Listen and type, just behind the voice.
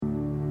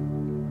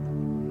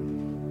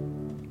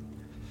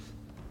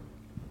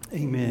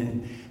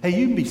Amen. Hey,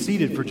 you can be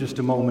seated for just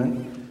a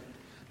moment.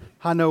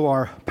 I know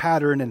our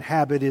pattern and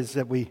habit is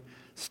that we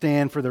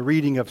stand for the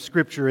reading of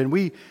Scripture, and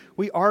we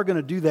are going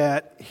to do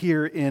that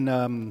here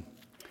in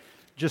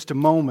just a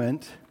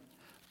moment,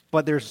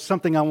 but there's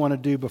something I want to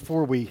do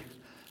before we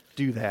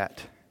do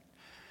that.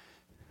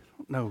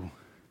 No.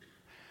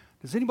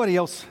 Does anybody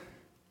else,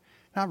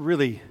 I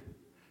really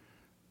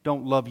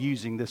don't love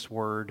using this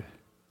word,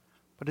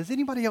 but does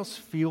anybody else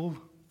feel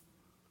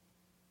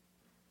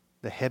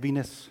the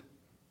heaviness?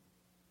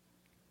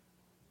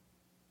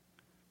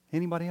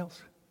 Anybody else?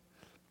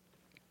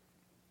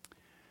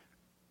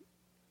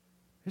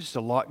 There's just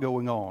a lot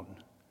going on.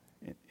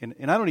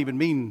 And I don't even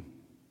mean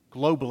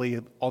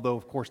globally, although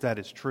of course that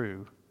is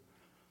true,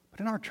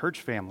 but in our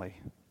church family.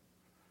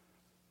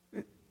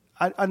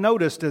 I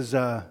noticed as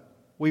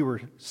we were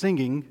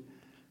singing,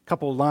 a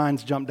couple of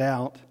lines jumped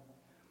out.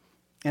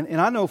 And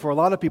I know for a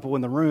lot of people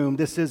in the room,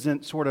 this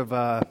isn't sort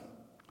of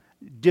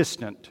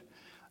distant.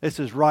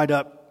 This is right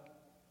up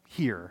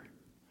here.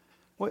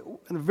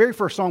 In the very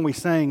first song we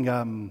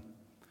sang,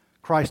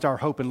 Christ our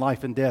hope in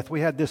life and death,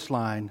 we had this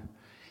line,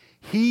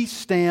 He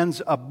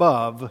stands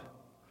above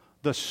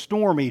the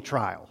stormy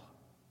trial.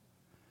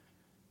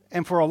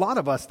 And for a lot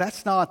of us,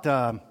 that's not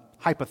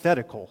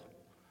hypothetical.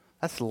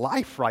 That's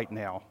life right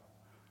now.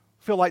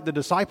 I feel like the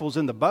disciples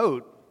in the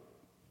boat,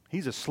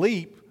 he's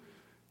asleep,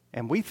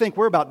 and we think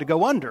we're about to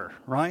go under,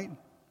 right?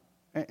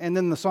 And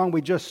then the song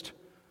we just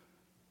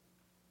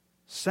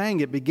sang,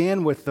 it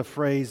began with the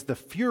phrase, the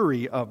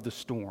fury of the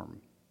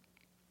storm.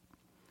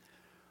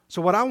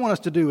 So what I want us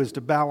to do is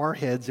to bow our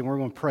heads and we're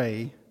going to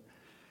pray.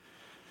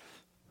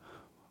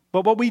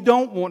 But what we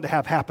don't want to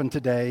have happen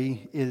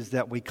today is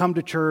that we come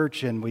to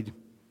church and we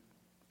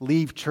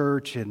leave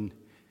church and,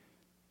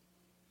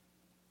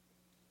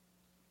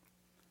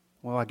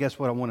 well, I guess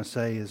what I want to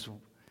say is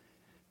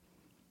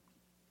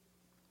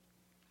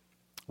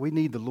we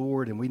need the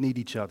Lord and we need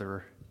each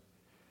other.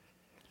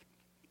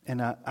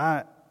 And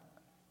I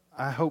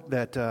hope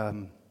that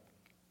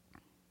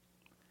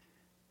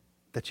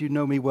that you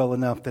know me well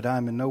enough that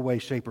I'm in no way,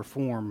 shape, or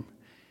form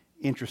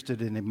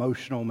interested in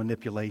emotional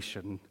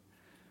manipulation.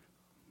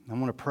 I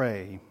want to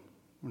pray. I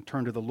want to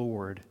turn to the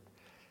Lord.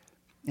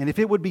 And if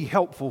it would be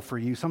helpful for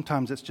you,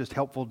 sometimes it's just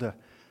helpful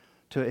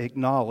to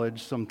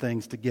acknowledge some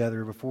things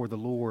together before the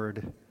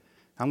Lord.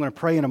 I'm going to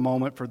pray in a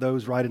moment for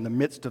those right in the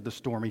midst of the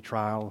stormy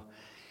trial.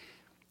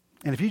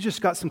 And if you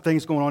just got some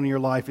things going on in your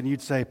life and you'd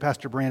say,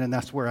 Pastor Brandon,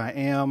 that's where I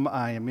am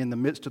in the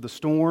midst of the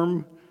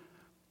storm,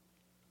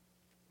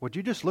 would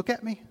you just look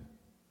at me?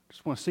 I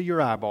just want to see your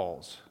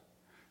eyeballs.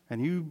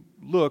 And you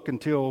look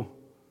until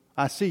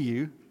I see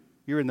you.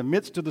 You're in the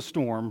midst of the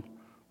storm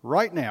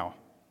right now.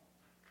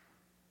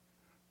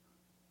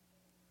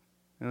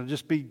 And it'll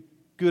just be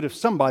good if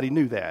somebody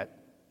knew that.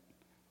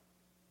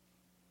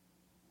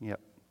 Yep.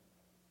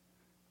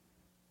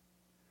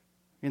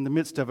 In the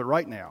midst of it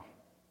right now.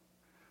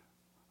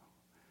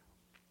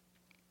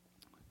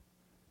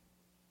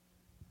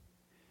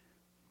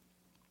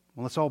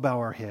 Well, let's all bow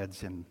our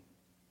heads and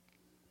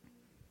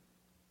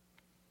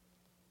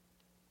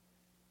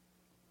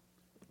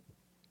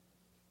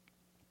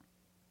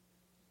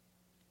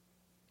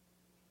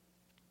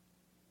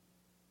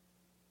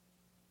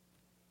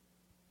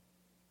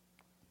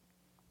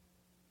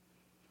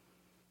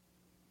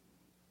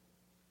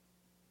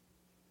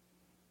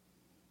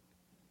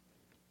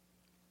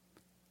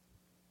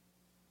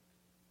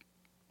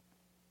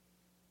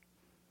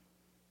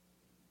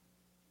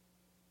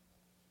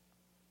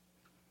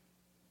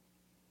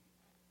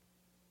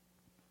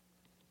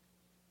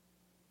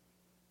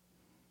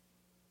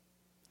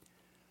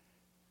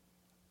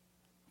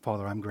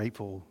Father, I'm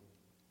grateful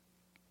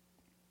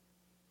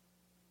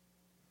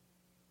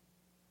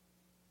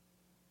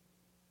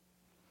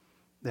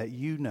that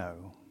you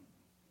know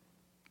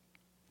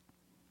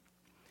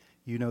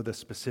the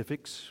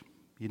specifics,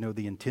 you know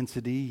the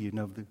intensity, you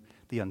know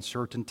the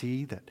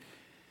uncertainty that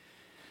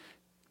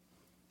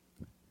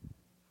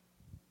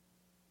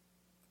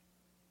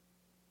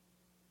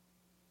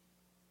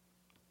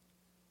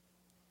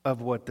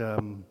of what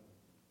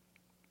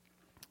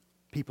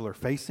people are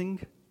facing,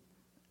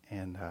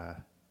 and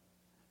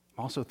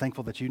I'm also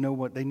thankful that you know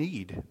what they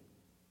need.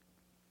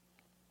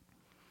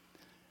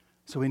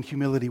 So in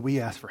humility,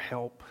 we ask for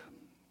help.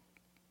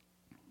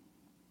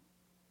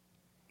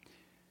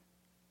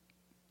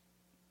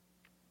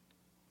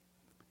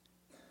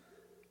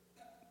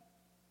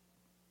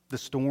 The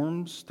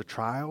storms, the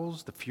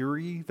trials, the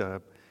fury,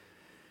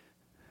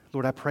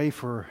 Lord, I pray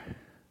for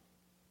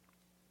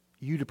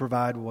you to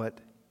provide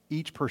what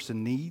each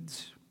person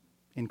needs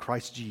in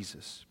Christ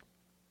Jesus.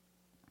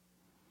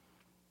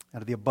 Out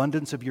of the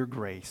abundance of your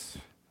grace,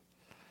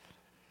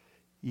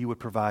 you would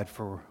provide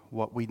for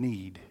what we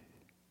need.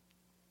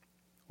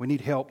 We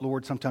need help,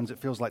 Lord. Sometimes it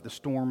feels like the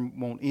storm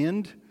won't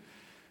end.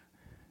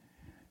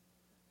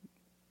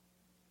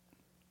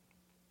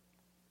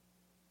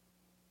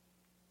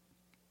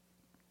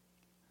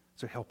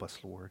 So help us,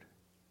 Lord.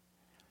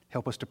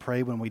 Help us to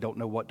pray when we don't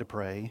know what to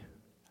pray.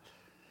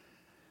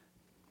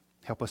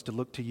 Help us to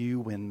look to you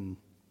when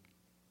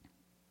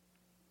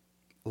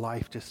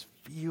life just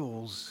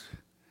feels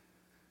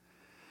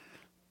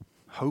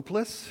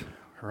hopeless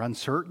or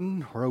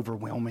uncertain or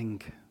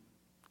overwhelming,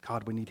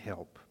 God, we need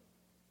help.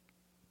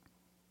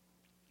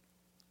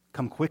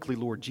 Come quickly,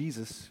 Lord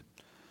Jesus.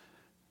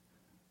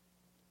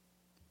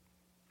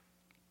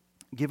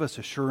 Give us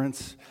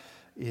assurance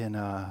in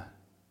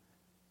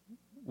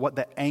what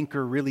the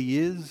anchor really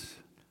is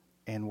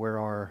and where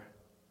our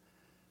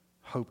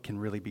hope can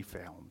really be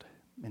found.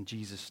 In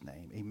Jesus'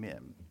 name,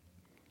 amen.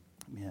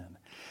 Amen.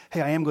 Hey,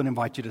 I am going to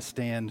invite you to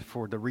stand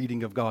for the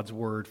reading of God's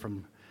Word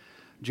from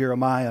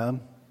Jeremiah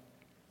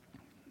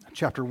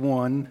chapter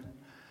 1,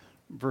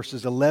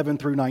 verses 11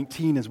 through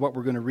 19 is what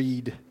we're going to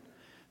read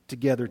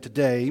together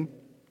today,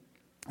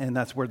 and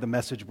that's where the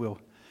message will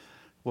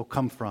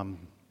come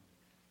from.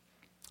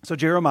 So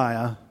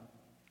Jeremiah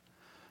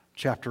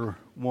chapter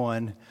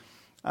 1,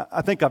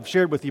 I think I've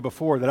shared with you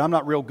before that I'm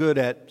not real good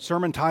at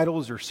sermon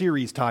titles or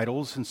series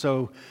titles, and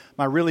so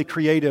my really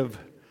creative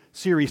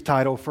series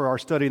title for our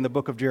study in the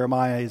book of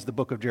Jeremiah is the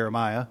book of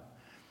Jeremiah.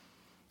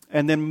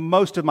 And then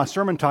most of my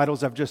sermon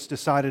titles, I've just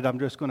decided I'm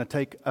just going to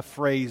take a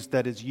phrase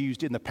that is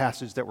used in the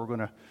passage that we're going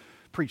to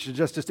preach,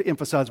 just to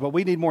emphasize what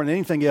we need more than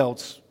anything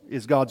else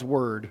is God's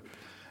Word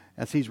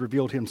as He's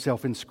revealed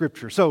Himself in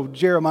Scripture. So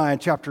Jeremiah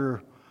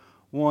chapter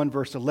 1,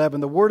 verse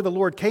 11, the word of the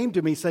Lord came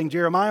to me saying,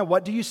 Jeremiah,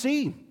 what do you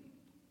see?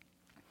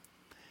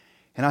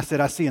 And I said,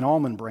 I see an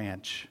almond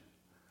branch.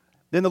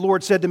 Then the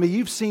Lord said to me,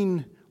 you've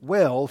seen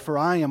well, for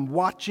I am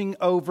watching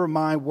over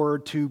my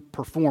word to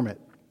perform it.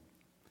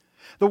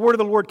 The word of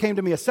the Lord came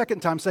to me a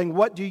second time, saying,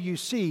 what do you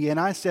see? And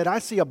I said, I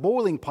see a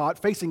boiling pot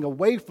facing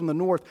away from the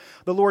north.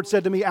 The Lord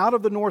said to me, out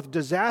of the north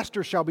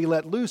disaster shall be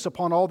let loose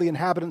upon all the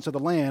inhabitants of the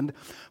land.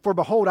 For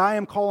behold, I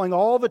am calling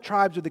all the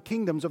tribes of the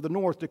kingdoms of the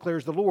north,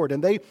 declares the Lord.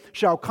 And they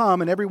shall come,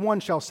 and every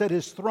one shall set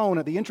his throne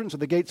at the entrance of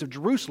the gates of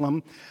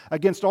Jerusalem,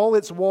 against all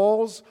its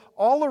walls,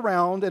 all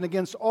around, and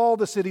against all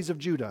the cities of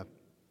Judah.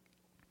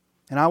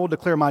 And I will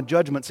declare my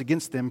judgments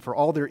against them for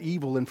all their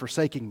evil in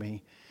forsaking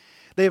me.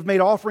 They have made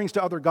offerings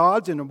to other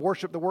gods and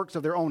worship the works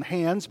of their own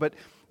hands. But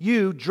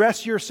you,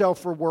 dress yourself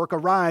for work,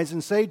 arise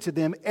and say to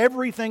them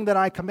everything that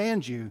I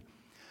command you.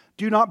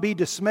 Do not be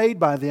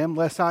dismayed by them,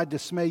 lest I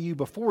dismay you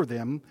before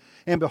them.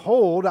 And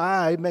behold,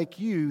 I make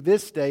you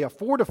this day a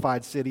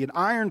fortified city, an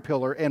iron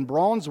pillar and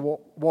bronze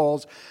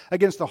walls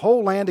against the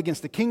whole land,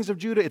 against the kings of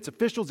Judah, its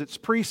officials, its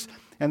priests,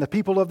 and the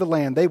people of the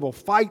land. They will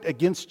fight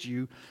against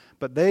you,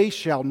 but they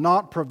shall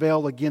not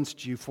prevail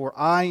against you, for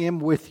I am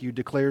with you,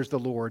 declares the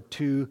Lord,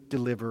 to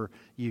deliver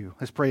you.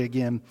 Let's pray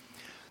again.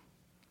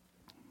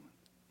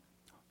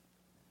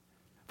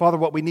 Father,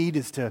 what we need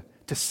is to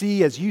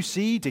see as you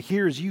see, to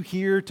hear as you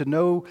hear, to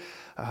know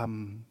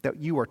that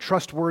you are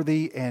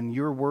trustworthy and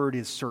your word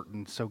is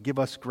certain. So give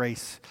us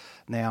grace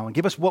now and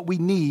give us what we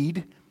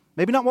need.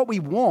 Maybe not what we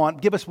want,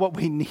 give us what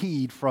we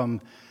need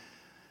from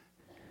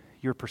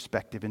your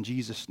perspective. In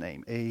Jesus'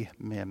 name,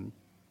 amen.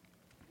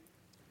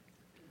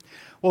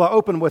 Well, I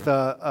open with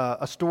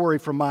a story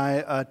from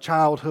my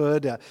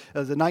childhood. It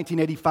was in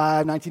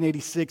 1985,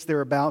 1986,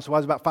 thereabouts. So I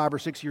was about 5 or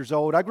 6 years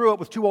old. I grew up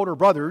with 2 older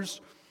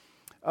brothers,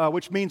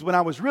 which means when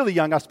I was really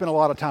young, I spent a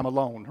lot of time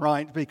alone,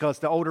 right? Because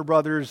the older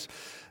brothers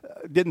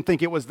didn't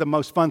think it was the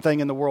most fun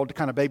thing in the world to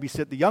kind of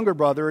babysit the younger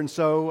brother. And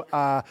so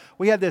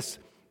we had this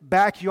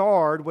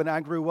backyard when I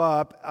grew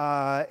up,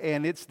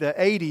 and it's the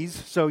 80s,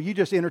 so you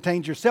just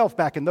entertained yourself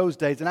back in those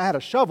days. And I had a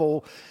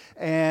shovel,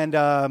 and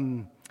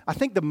I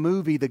think the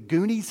movie The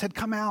Goonies had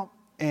come out,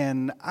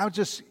 and I was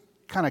just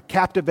kind of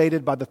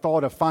captivated by the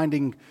thought of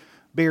finding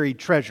buried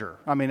treasure.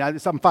 I mean, I'm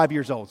 5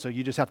 years old, so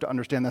you just have to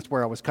understand that's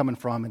where I was coming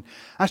from. And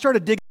I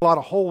started digging a lot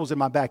of holes in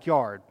my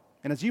backyard.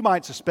 And as you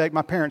might suspect,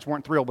 my parents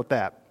weren't thrilled with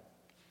that.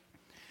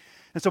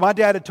 And so my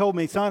dad had told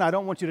me, son, I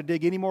don't want you to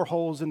dig any more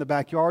holes in the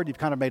backyard. You've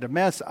kind of made a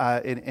mess,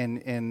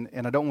 and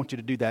I don't want you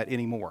to do that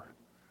anymore.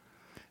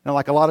 Now,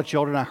 like a lot of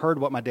children, I heard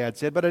what my dad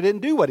said, but I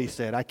didn't do what he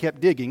said. I kept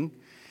digging.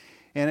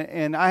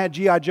 And I had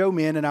G.I. Joe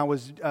men, and I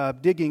was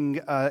digging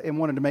and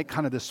wanted to make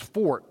kind of this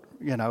fort,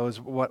 you know, is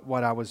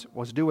what I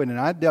was doing. And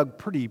I dug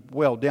pretty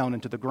well down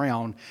into the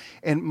ground,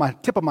 and my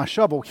tip of my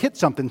shovel hit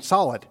something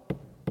solid.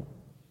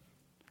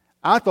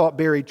 I thought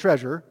buried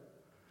treasure,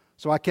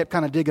 so I kept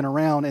kind of digging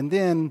around, and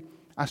then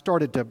I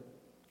started to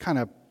kind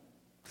of,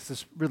 this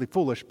is really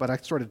foolish, but I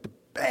started to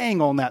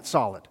bang on that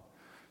solid,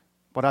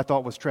 what I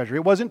thought was treasure.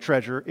 It wasn't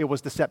treasure, it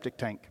was the septic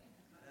tank.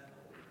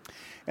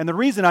 And the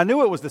reason I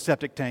knew it was the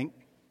septic tank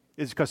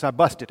is because I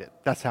busted it.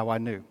 That's how I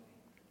knew.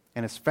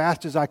 And as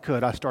fast as I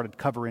could, I started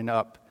covering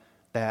up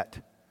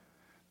that,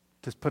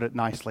 to put it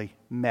nicely,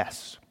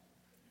 mess.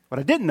 What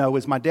I didn't know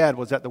is my dad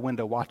was at the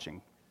window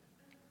watching.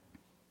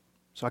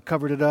 So I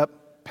covered it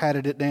up,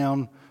 patted it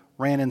down,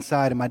 ran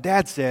inside, and my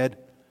dad said,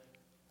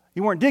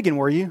 "You weren't digging,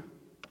 were you?"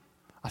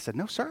 I said,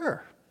 "No,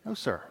 sir. No,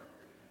 sir."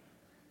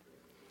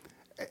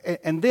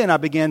 And then I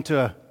began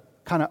to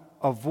kind of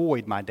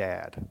avoid my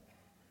dad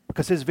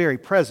because his very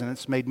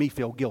presence made me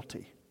feel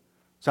guilty.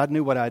 So I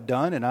knew what I had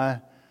done, and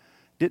I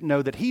didn't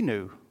know that he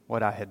knew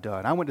what I had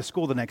done. I went to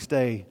school the next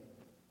day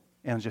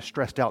and was just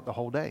stressed out the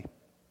whole day.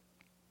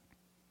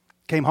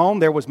 Came home,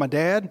 there was my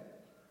dad,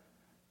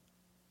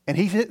 And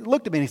he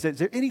looked at me and he said, is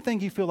there anything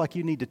you feel like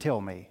you need to tell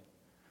me?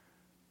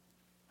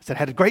 I said, I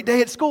had a great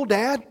day at school,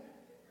 Dad,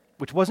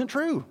 which wasn't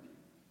true.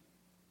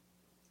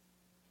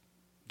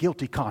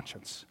 Guilty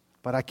conscience,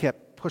 but I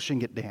kept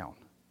pushing it down.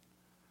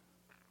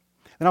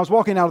 And I was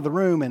walking out of the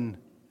room and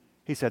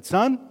he said,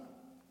 son?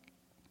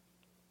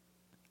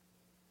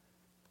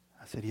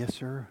 I said, yes,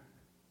 sir.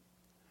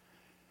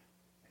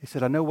 He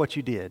said, I know what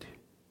you did.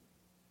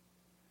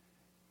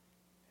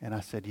 And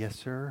I said, yes,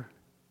 sir.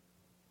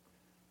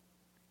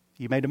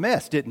 You made a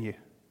mess, didn't you?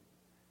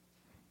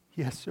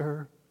 Yes,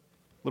 sir.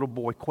 Little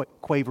boy,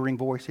 quavering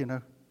voice, you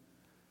know.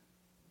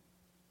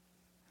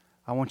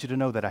 I want you to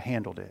know that I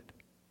handled it.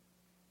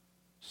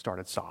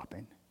 Started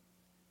sobbing.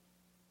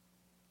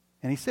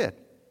 And he said,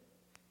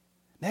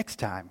 next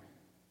time,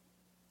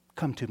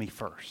 come to me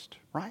first,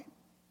 right?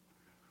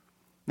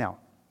 Now,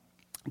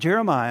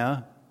 Jeremiah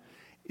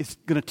is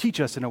going to teach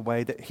us in a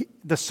way that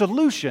the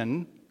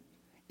solution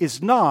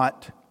is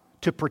not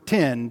to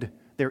pretend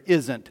there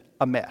isn't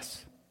a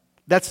mess.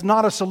 That's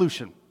not a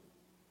solution.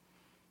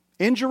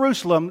 In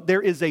Jerusalem,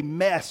 there is a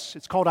mess.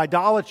 It's called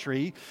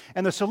idolatry.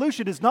 And the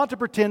solution is not to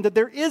pretend that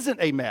there isn't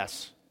a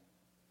mess.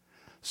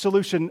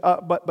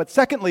 But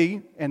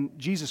secondly, and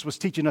Jesus was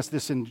teaching us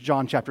this in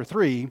John chapter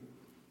 3,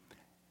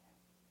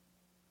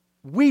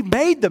 we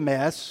made the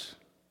mess,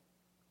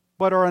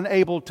 but are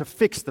unable to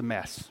fix the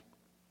mess.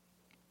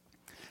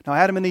 Now,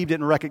 Adam and Eve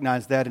didn't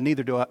recognize that, and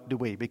neither do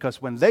we,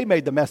 because when they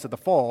made the mess of the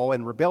fall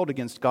and rebelled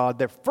against God,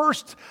 their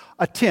first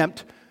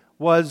attempt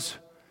was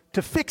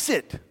to fix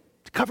it,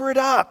 to cover it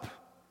up.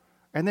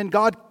 And then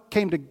God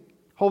came to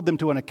hold them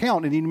to an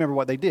account, and you remember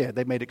what they did.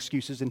 They made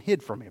excuses and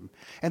hid from Him.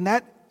 And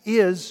that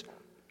is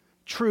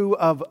true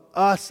of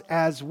us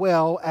as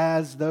well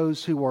as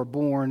those who are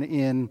born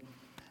in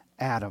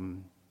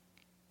Adam.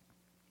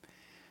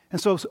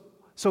 And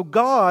so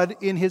God,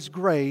 in His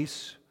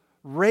grace,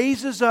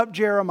 raises up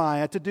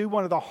Jeremiah to do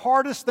one of the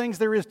hardest things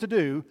there is to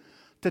do,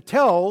 to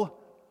tell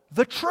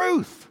the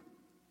truth.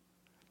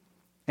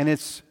 And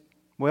it's,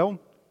 well,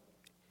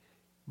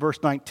 verse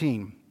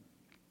 19.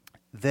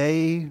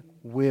 They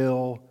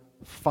will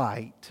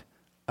fight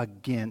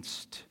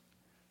against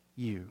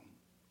you.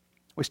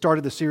 We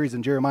started the series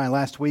in Jeremiah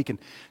last week, and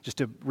just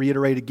to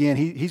reiterate again,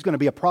 he's going to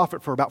be a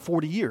prophet for about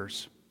 40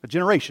 years, a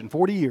generation,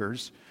 40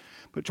 years,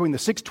 between the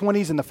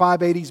 620s and the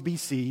 580s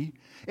BC.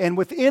 And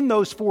within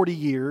those 40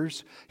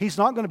 years, he's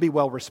not going to be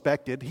well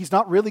respected. He's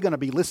not really going to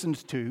be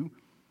listened to.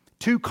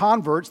 2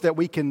 converts that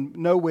we can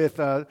know with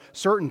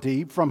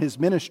certainty from his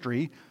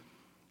ministry.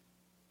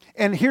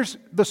 And here's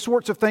the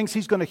sorts of things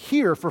he's going to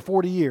hear for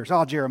 40 years.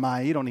 Oh,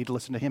 Jeremiah, you don't need to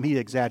listen to him. He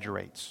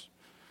exaggerates.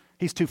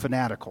 He's too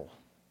fanatical.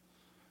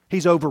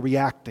 He's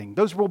overreacting.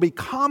 Those will be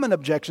common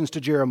objections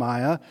to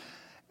Jeremiah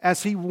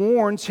as he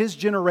warns his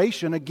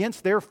generation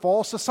against their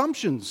false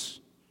assumptions.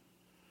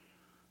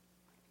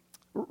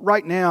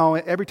 Right now,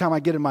 every time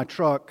I get in my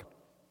truck,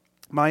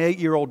 my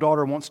 8-year-old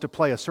daughter wants to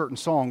play a certain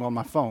song on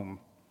my phone.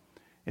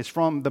 It's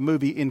from the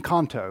movie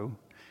Encanto.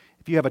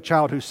 If you have a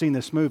child who's seen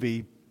this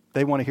movie,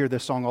 they want to hear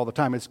this song all the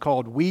time. It's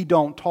called We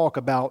Don't Talk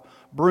About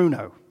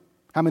Bruno.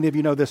 How many of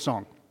you know this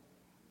song?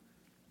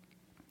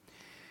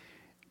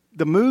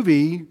 The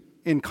movie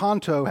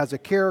Encanto has a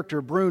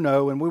character,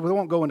 Bruno, and we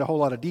won't go into a whole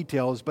lot of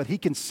details, but he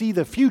can see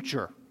the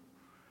future.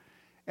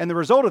 And the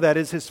result of that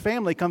is his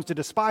family comes to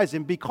despise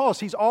him because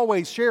he's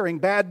always sharing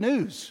bad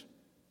news.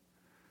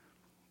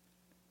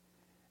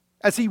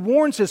 As he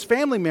warns his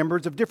family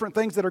members of different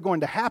things that are going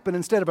to happen,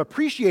 instead of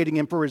appreciating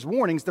him for his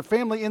warnings, the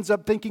family ends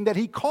up thinking that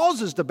he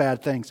causes the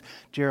bad things.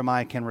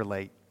 Jeremiah can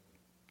relate,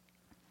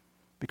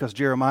 because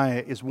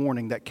Jeremiah is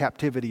warning that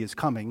captivity is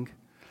coming,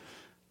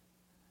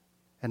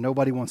 and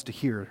nobody wants to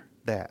hear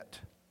that.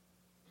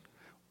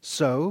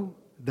 So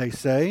they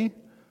say,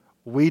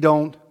 we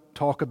don't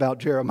talk about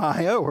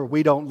Jeremiah, or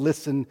we don't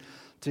listen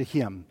to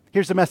him.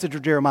 Here's the message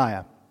of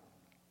Jeremiah.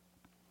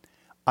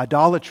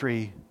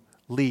 Idolatry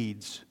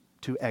leads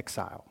to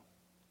exile.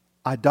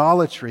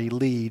 Idolatry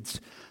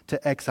leads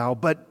to exile.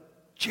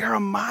 But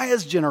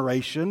Jeremiah's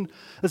generation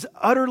is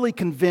utterly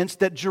convinced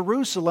that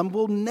Jerusalem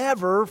will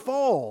never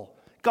fall.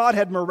 God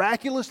had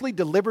miraculously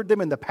delivered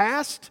them in the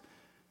past,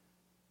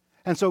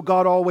 and so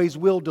God always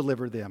will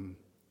deliver them.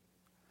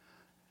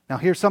 Now,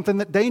 here's something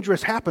that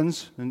dangerous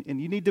happens, and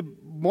you need to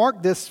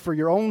mark this for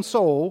your own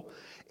soul.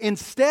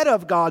 Instead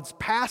of God's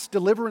past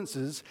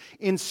deliverances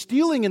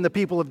instilling in the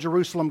people of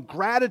Jerusalem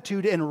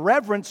gratitude and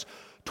reverence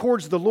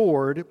towards the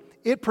Lord,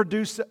 it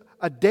produced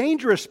a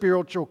dangerous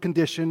spiritual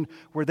condition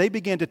where they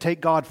began to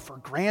take God for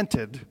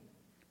granted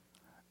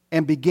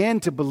and began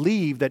to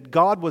believe that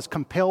God was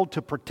compelled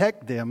to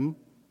protect them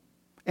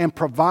and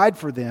provide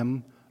for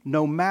them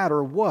no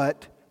matter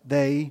what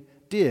they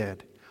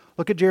did.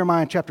 Look at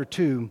Jeremiah chapter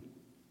 2,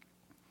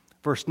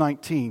 verse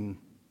 19.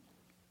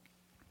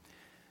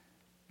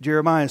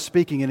 Jeremiah is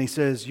speaking and he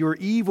says, your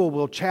evil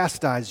will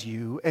chastise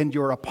you and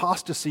your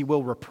apostasy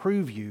will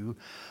reprove you.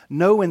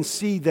 Know and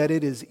see that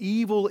it is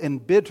evil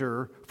and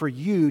bitter for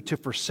you to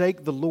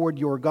forsake the Lord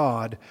your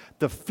God.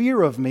 The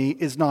fear of me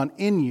is not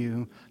in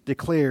you,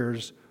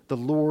 declares the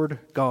Lord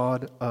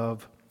God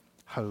of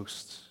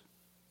hosts.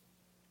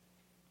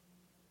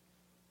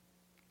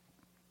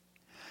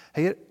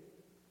 Hey,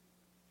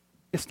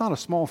 it's not a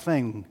small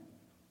thing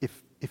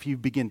if you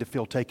begin to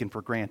feel taken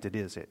for granted,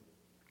 is it?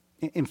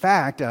 In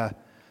fact,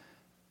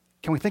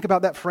 can we think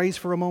about that phrase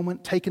for a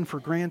moment, taken for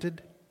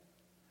granted?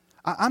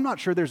 I'm not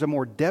sure there's a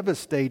more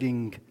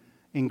devastating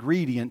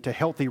ingredient to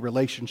healthy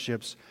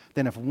relationships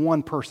than if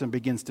one person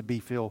begins to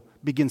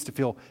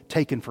feel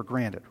taken for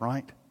granted,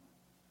 right?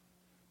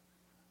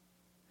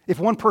 If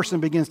one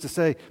person begins to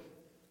say,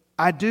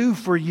 I do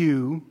for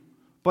you,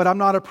 but I'm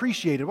not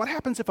appreciated. What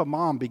happens if a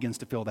mom begins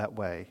to feel that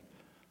way?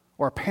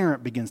 Or a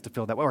parent begins to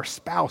feel that way, or a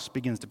spouse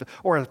begins to feel,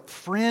 or a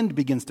friend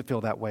begins to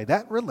feel that way?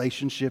 That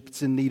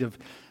relationship's in need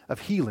of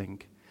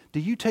healing.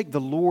 Do you take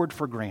the Lord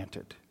for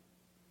granted?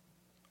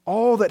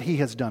 All that He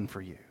has done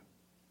for you.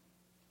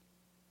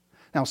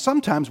 Now,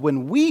 sometimes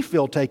when we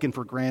feel taken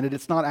for granted,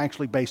 it's not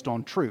actually based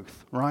on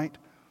truth, right?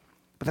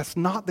 But that's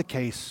not the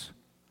case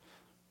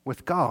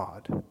with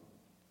God.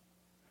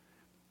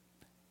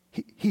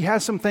 He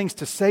has some things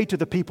to say to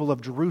the people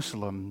of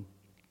Jerusalem.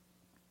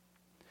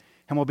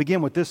 And we'll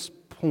begin with this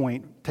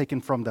point taken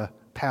from the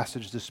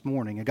passage this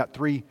morning. I got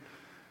 3,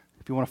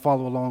 if you want to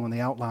follow along on the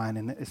outline.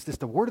 And it's just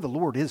the word of the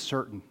Lord is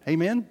certain.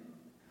 Amen?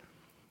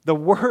 The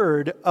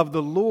word of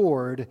the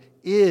Lord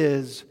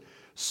is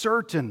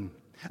certain.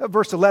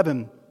 Verse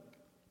 11,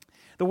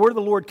 the word of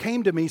the Lord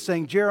came to me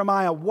saying,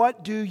 Jeremiah,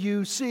 what do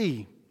you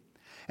see?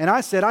 And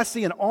I said, I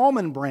see an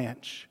almond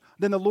branch.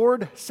 Then the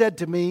Lord said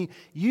to me,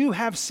 you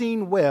have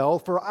seen well,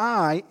 for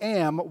I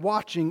am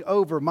watching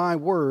over my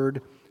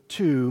word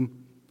to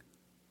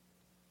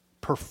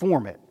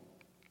perform it.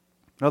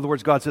 In other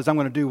words, God says, I'm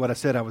going to do what I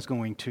said I was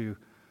going to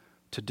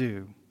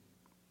do.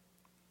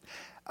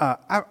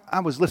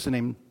 I was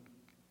listening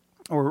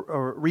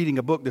or reading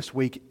a book this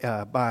week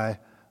by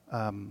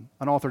an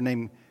author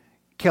named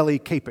Kelly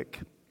Kapic.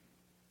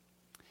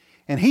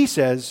 And he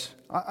says,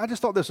 I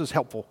just thought this was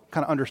helpful,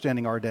 kind of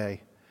understanding our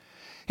day.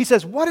 He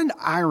says, what an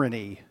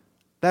irony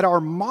that our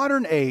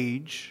modern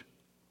age,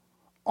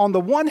 on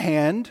the one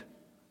hand,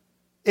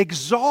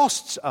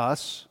 exhausts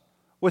us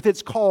with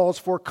its calls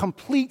for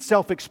complete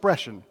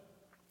self-expression,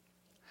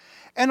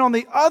 and on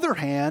the other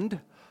hand,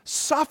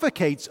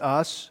 suffocates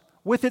us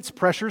with its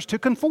pressures to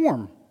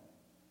conform.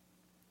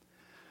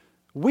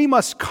 We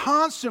must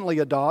constantly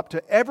adopt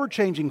to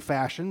ever-changing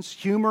fashions,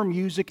 humor,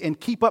 music, and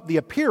keep up the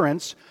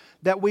appearance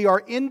that we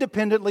are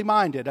independently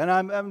minded. And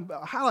I'm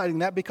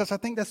highlighting that because I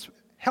think that's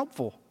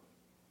helpful.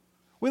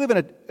 We live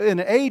in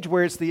an age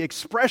where it's the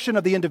expression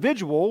of the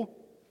individual,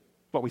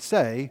 what we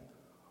say,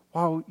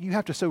 while you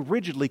have to so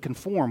rigidly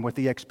conform with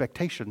the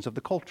expectations of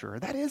the culture.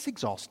 That is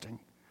exhausting.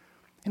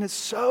 And it's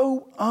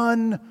so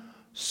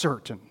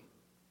uncertain.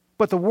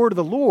 But the word of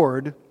the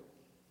Lord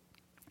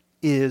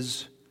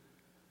is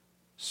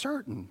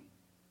certain.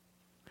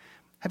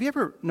 Have you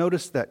ever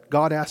noticed that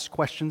God asks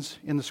questions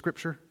in the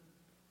Scripture?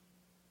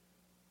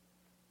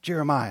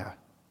 Jeremiah,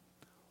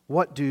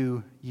 what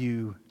do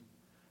you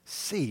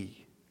see?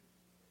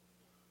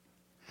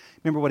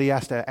 Remember what he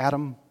asked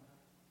Adam?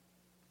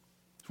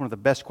 It's one of the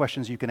best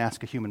questions you can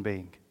ask a human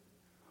being.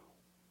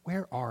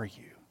 Where are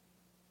you?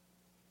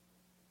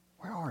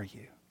 Where are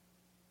you?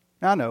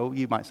 Now, I know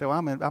you might say, well,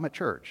 I'm at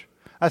church.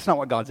 That's not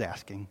what God's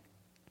asking.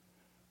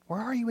 Where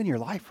are you in your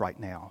life right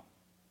now?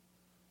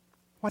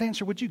 What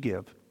answer would you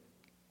give?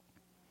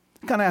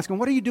 I'm kind of asking,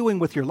 what are you doing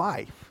with your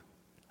life?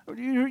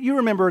 You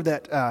remember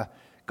that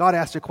God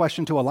asked a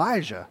question to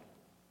Elijah.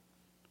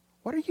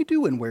 What are you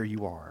doing where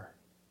you are?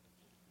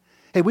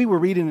 Hey, we were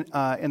reading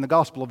in the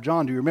Gospel of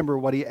John. Do you remember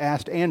what he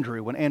asked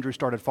Andrew when Andrew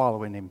started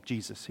following him,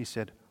 Jesus? He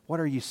said, what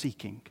are you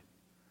seeking?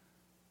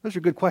 Those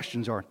are good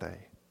questions, aren't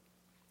they?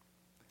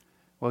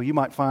 Well, you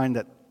might find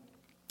that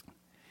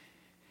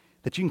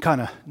you can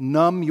kind of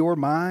numb your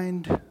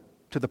mind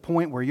to the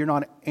point where you're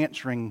not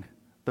answering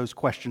those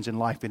questions in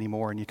life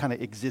anymore and you're kind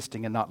of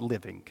existing and not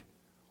living.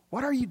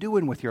 What are you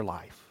doing with your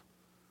life?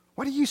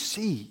 What do you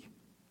see?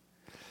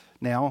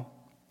 Now,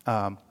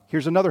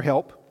 here's another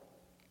help.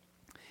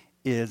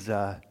 Is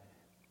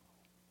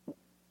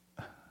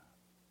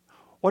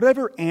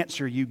whatever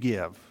answer you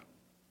give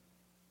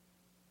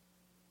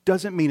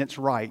doesn't mean it's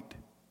right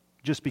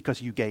just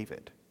because you gave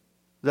it.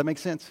 Does that make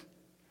sense?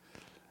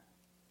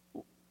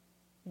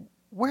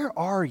 Where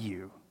are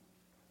you?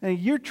 And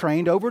you're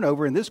trained over and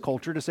over in this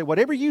culture to say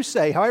whatever you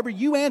say, however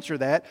you answer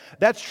that,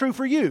 that's true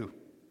for you.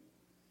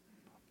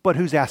 But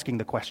who's asking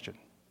the question?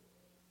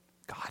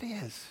 God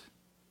is.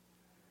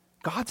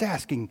 God's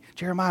asking,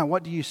 Jeremiah,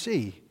 what do you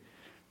see?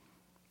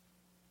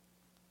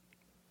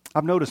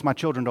 I've noticed my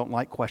children don't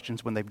like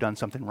questions when they've done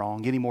something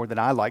wrong any more than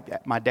I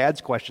like my dad's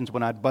questions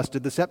when I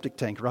busted the septic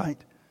tank,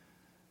 right?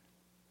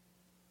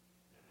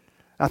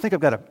 I think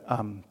I've got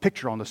a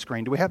picture on the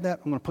screen. Do we have that?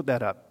 I'm going to put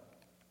that up.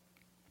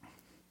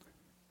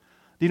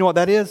 Do you know what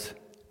that is?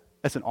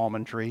 That's an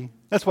almond tree.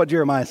 That's what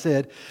Jeremiah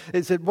said.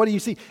 It said, what do you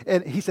see?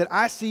 And he said,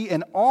 I see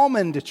an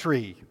almond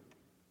tree.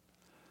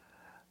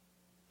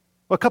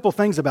 Well, a couple of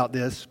things about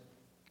this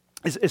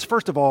is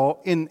first of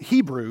all, in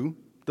Hebrew,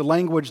 the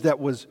language that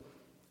was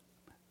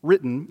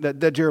written,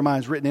 that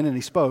Jeremiah's written in and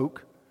he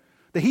spoke,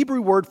 the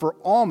Hebrew word for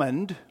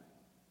almond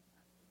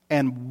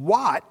and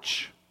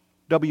watch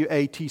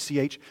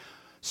W-A-T-C-H,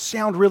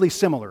 sound really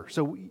similar.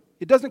 So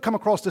it doesn't come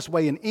across this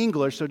way in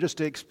English. So just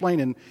to explain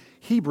in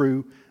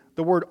Hebrew,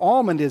 the word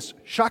almond is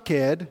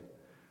shaked.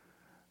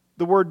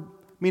 The word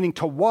meaning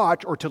to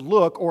watch or to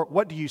look or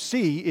what do you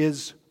see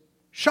is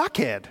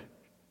shaked.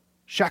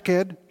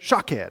 Shaked,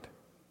 shaked.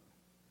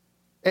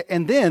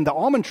 And then the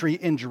almond tree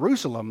in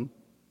Jerusalem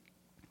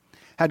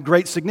had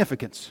great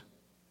significance.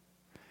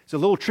 It's a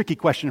little tricky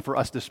question for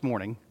us this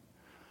morning.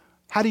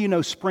 How do you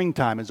know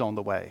springtime is on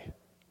the way?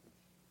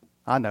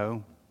 I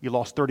know. You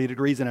lost 30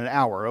 degrees in an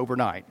hour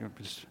overnight.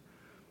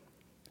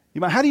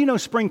 How do you know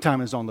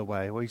springtime is on the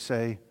way? Well, you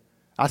say,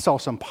 I saw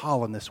some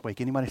pollen this week.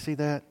 Anybody see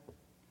that?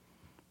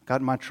 Got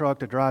in my truck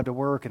to drive to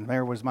work, and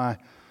there was my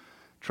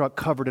truck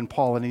covered in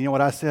pollen. And you know what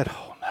I said?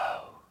 Oh,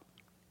 no.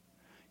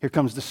 Here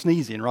comes the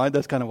sneezing, right?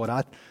 That's kind of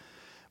what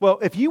Well,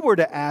 if you were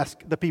to ask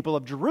the people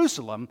of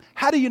Jerusalem,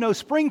 how do you know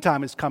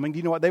springtime is coming? Do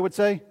you know what they would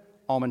say?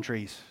 Almond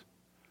trees.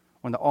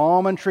 When the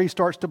almond tree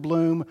starts to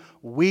bloom,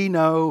 we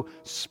know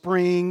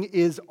spring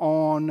is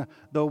on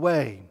the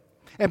way.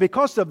 And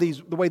because of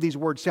the way these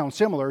words sound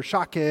similar,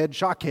 shaked,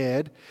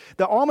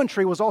 the almond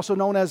tree was also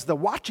known as the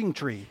watching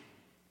tree,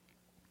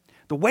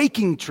 the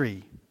waking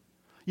tree.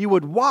 You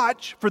would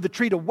watch for the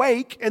tree to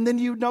wake, and then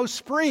you know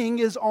spring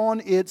is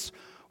on its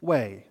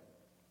way.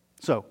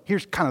 So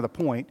here's kind of the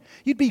point.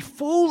 You'd be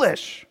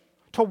foolish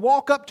to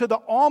walk up to the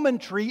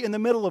almond tree in the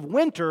middle of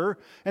winter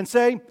and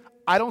say,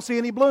 I don't see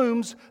any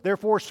blooms,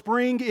 therefore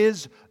spring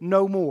is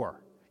no more.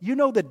 You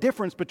know the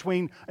difference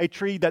between a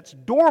tree that's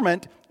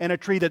dormant and a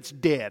tree that's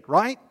dead,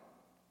 right?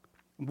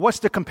 What's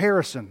the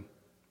comparison?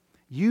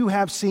 You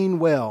have seen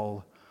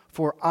well,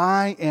 for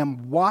I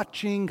am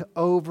watching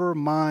over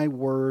my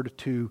word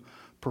to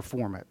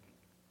perform it.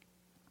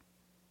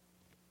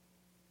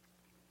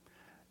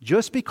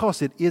 Just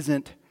because it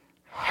isn't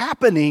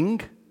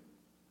happening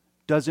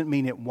doesn't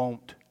mean it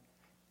won't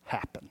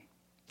happen.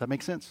 Does that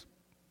make sense?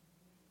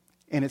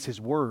 And it's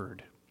His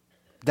Word.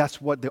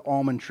 That's what the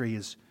almond tree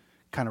is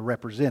kind of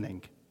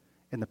representing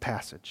in the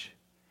passage.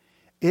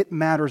 It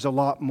matters a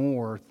lot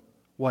more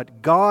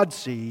what God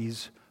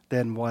sees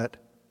than what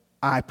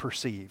I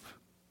perceive.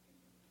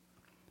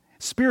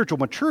 Spiritual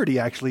maturity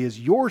actually is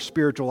your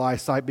spiritual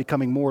eyesight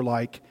becoming more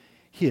like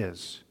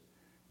His.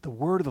 The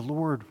Word of the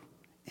Lord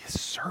is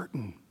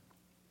certain.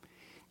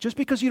 Just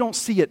because you don't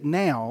see it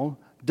now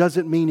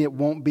doesn't mean it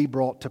won't be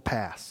brought to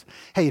pass.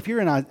 Hey, if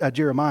you're in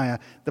Jeremiah,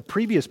 the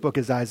previous book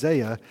is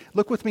Isaiah.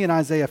 Look with me in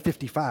Isaiah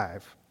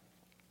 55.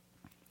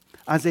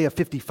 Isaiah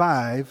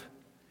 55,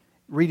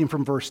 reading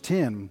from verse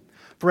 10.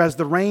 For as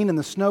the rain and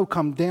the snow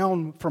come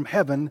down from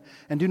heaven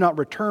and do not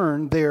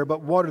return there,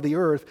 but water the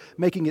earth,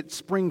 making it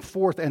spring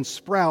forth and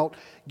sprout,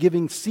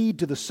 giving seed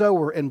to the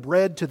sower and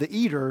bread to the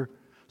eater,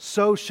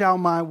 so shall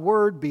my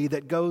word be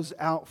that goes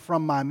out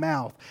from my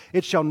mouth.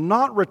 It shall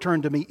not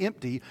return to me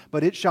empty,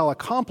 but it shall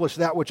accomplish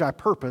that which I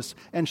purpose,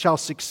 and shall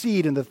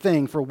succeed in the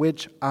thing for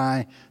which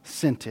I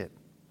sent it.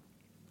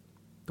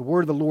 The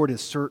word of the Lord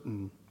is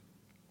certain.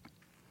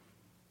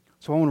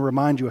 So I want to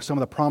remind you of some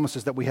of the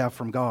promises that we have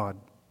from God.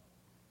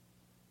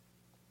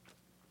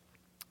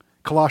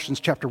 Colossians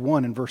chapter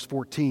 1 and verse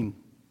 14.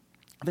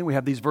 I think we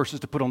have these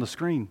verses to put on the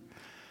screen.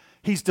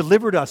 He's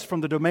delivered us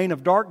from the domain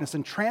of darkness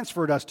and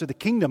transferred us to the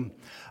kingdom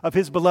of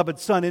His beloved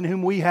Son, in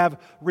whom we have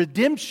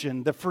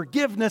redemption, the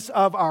forgiveness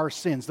of our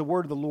sins. The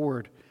word of the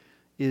Lord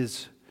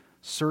is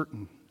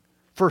certain.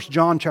 1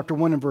 John chapter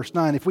 1 and verse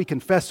 9, if we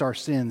confess our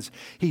sins,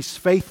 He's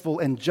faithful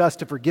and just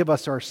to forgive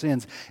us our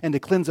sins and to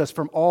cleanse us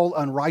from all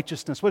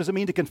unrighteousness. What does it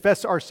mean to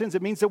confess our sins?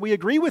 It means that we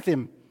agree with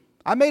Him.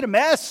 I made a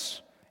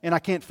mess and I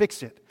can't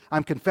fix it.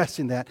 I'm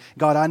confessing that.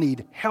 God, I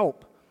need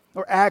help.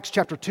 Or Acts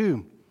chapter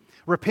 2.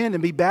 Repent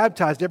and be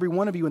baptized, every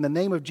one of you, in the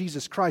name of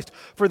Jesus Christ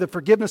for the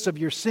forgiveness of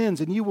your sins,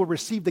 and you will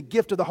receive the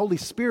gift of the Holy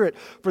Spirit,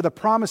 for the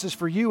promises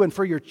for you and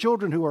for your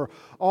children who are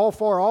all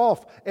far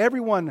off,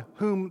 everyone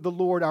whom the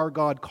Lord our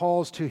God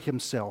calls to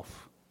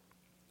Himself.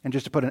 And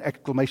just to put an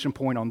exclamation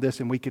point on this,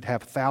 and we could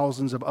have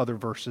thousands of other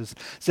verses.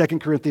 2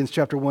 Corinthians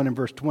chapter 1 and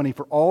verse 20,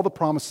 for all the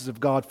promises of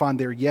God find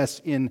their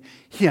yes in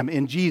Him,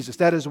 in Jesus.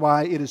 That is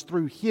why it is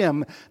through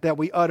Him that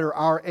we utter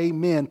our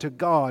amen to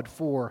God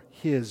for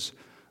His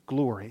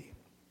glory.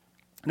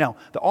 Now,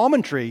 the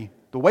almond tree,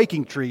 the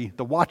waking tree,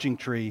 the watching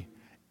tree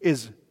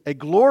is a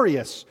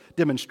glorious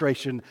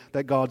demonstration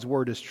that God's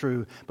word is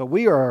true. But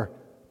we are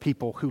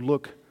people who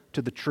look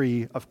to the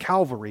tree of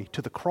Calvary,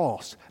 to the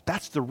cross.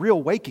 That's the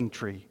real waking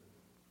tree.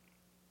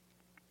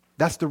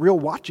 That's the real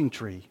watching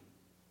tree.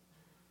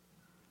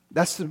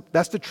 That's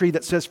the tree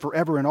that says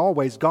forever and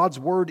always, God's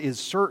word is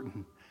certain.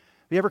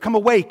 Have you ever come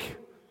awake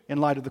in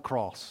light of the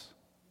cross?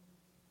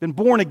 Been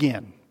born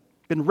again?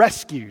 Been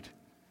rescued?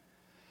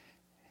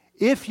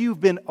 If you've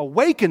been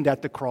awakened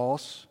at the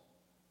cross,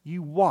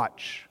 you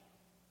watch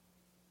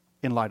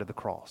in light of the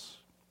cross.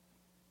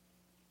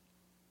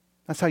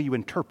 That's how you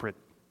interpret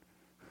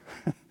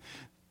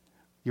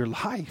your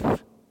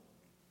life.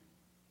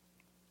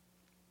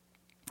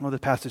 Well, the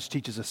passage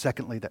teaches us,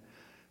 secondly, that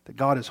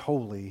God is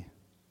holy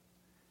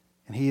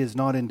and He is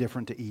not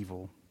indifferent to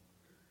evil.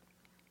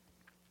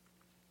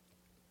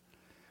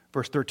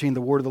 Verse 13,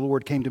 the word of the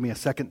Lord came to me a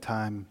second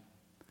time.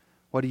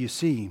 What do you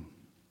see?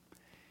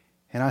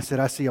 And I said,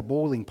 I see a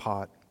boiling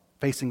pot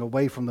facing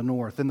away from the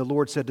north. Then the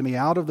Lord said to me,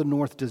 out of the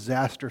north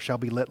disaster shall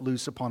be let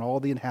loose upon all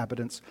the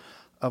inhabitants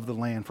of the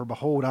land. For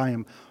behold, I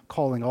am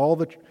calling all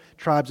the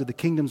tribes of the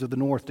kingdoms of the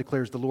north,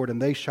 declares the Lord,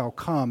 and they shall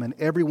come, and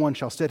everyone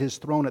shall set his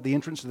throne at the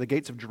entrance to the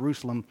gates of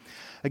Jerusalem,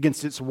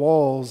 against its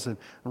walls and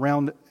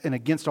around and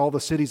against all the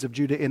cities of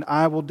Judah, and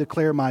I will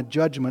declare my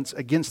judgments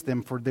against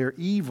them for their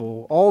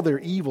evil, all their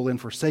evil in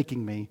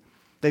forsaking me.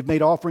 They've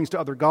made offerings to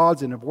other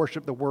gods and have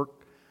worshipped the work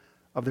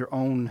of their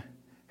own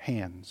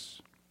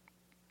hands.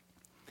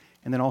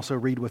 And then also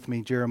read with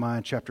me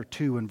Jeremiah chapter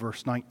 2 and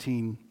verse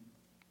 19.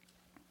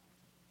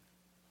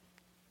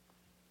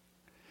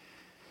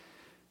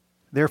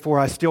 Therefore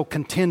I still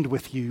contend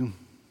with you,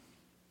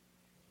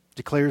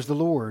 declares the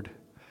Lord,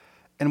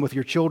 and with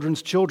your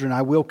children's children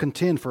I will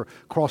contend. For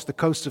cross the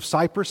coasts of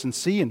Cyprus and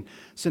see, and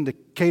send to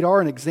Kedar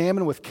and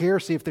examine with care,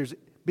 see if there's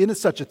been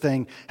such a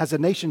thing. Has a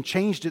nation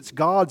changed its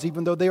gods,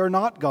 even though they are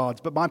not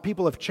gods? But my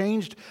people have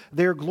changed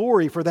their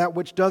glory for that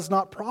which does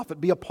not profit.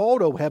 Be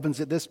appalled, O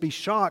heavens, at this. Be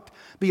shocked.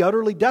 Be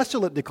utterly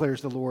desolate,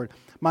 declares the Lord.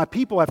 My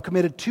people have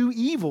committed two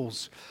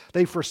evils.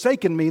 They've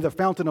forsaken me, the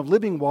fountain of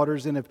living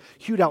waters, and have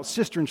hewed out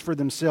cisterns for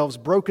themselves,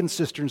 broken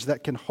cisterns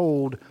that can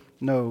hold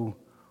no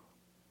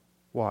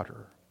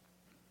water.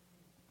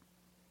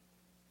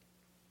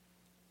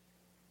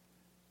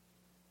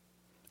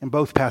 In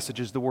both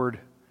passages, the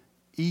word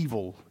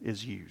evil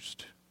is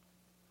used.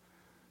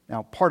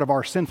 Now, part of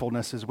our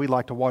sinfulness is we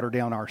like to water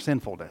down our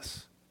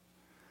sinfulness.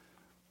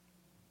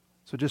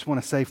 So just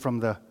want to say from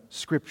the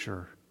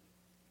Scripture,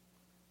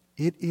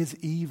 it is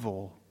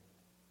evil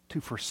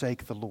to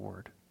forsake the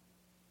Lord.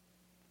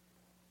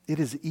 It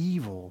is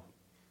evil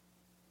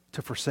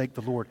to forsake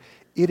the Lord.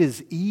 It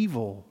is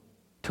evil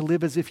to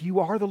live as if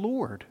you are the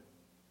Lord.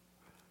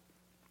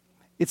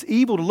 It's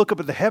evil to look up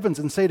at the heavens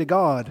and say to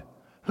God,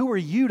 who are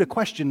you to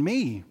question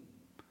me?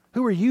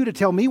 Who are you to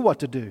tell me what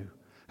to do?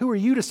 Who are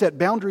you to set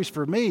boundaries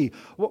for me?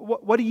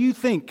 What do you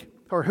think,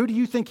 or who do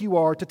you think you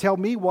are to tell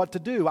me what to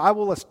do? I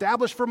will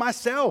establish for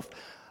myself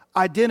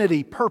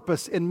identity,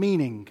 purpose, and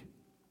meaning.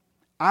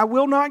 I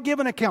will not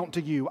give an account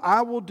to you.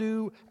 I will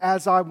do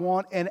as I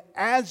want. And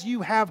as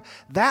you have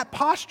that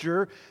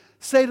posture,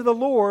 say to the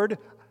Lord,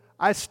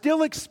 I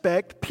still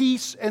expect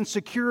peace and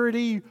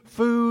security,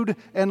 food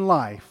and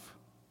life.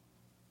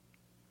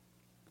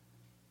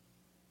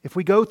 If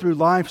we go through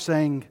life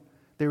saying,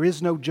 there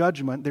is no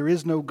judgment, there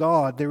is no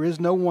God, there is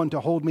no one to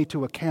hold me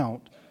to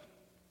account,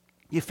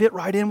 you fit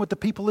right in with the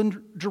people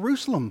in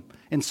Jerusalem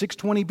in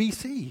 620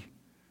 BC.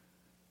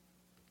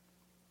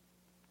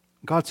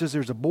 God says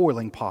there's a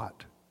boiling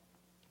pot.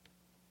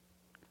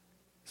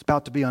 It's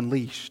about to be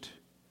unleashed.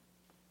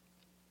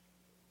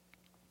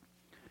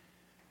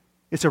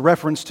 It's a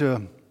reference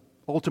to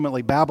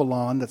ultimately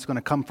Babylon that's going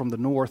to come from the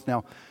north.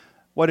 Now,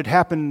 what had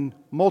happened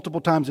multiple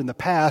times in the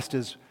past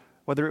is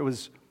whether it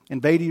was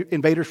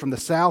invaders from the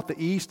south,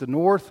 the east, the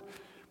north,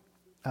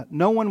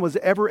 no one was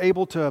ever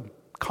able to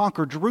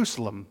conquer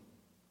Jerusalem.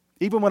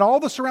 Even when all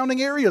the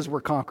surrounding areas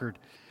were conquered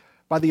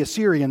by the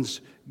Assyrians,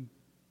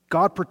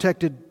 God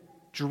protected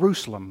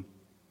Jerusalem.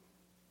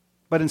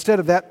 But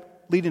instead of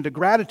that leading to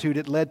gratitude,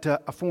 it led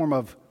to a form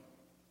of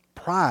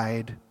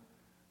pride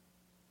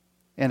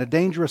and a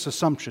dangerous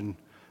assumption.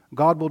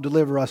 God will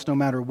deliver us no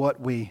matter what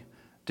we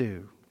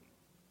do.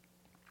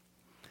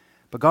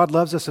 But God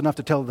loves us enough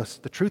to tell us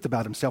the truth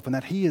about Himself, and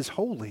that He is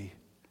holy.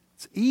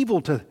 It's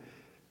evil to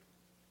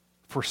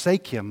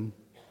forsake Him.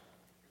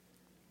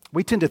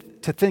 We tend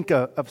to think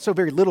of so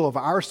very little of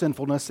our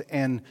sinfulness,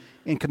 and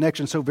in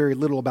connection so very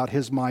little about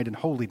His might and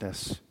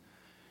holiness.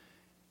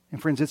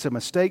 And friends, it's a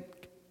mistake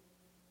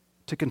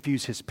to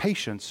confuse His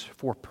patience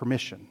for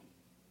permission.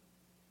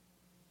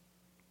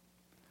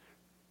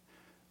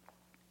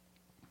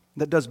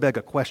 That does beg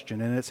a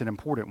question, and it's an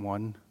important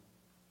one.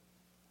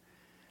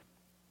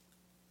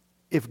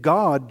 If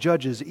God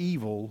judges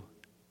evil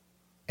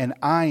and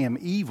I am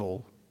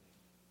evil,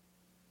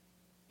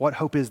 what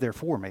hope is there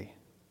for me?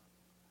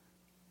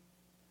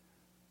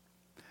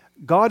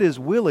 God is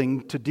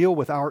willing to deal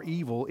with our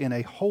evil in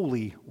a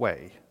holy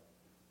way,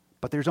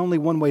 but there's only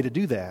one way to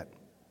do that,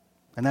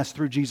 and that's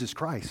through Jesus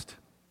Christ.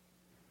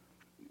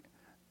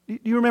 Do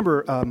you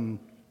remember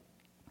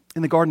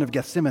in the Garden of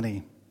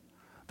Gethsemane,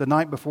 the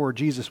night before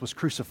Jesus was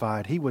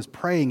crucified, He was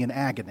praying in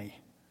agony.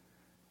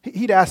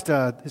 He'd asked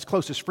His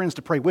closest friends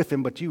to pray with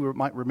Him, but you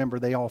might remember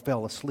they all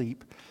fell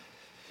asleep.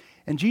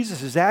 And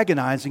Jesus is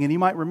agonizing, and you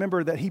might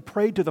remember that He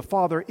prayed to the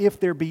Father, if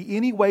there be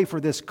any way for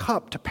this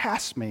cup to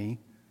pass me,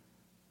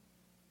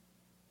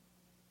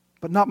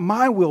 but not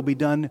my will be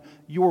done,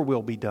 your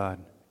will be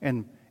done.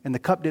 And the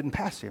cup didn't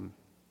pass Him.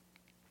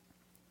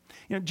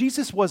 You know,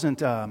 Jesus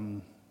wasn't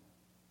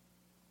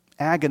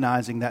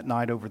agonizing that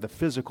night over the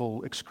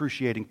physical,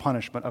 excruciating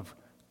punishment of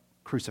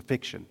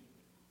crucifixion.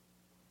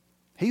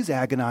 He's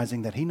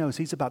agonizing that He knows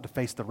He's about to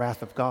face the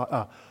wrath of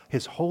God,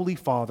 His holy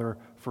Father,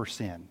 for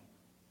sin.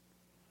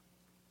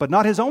 But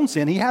not His own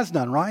sin. He has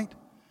none, right?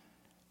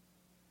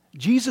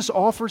 Jesus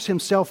offers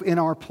himself in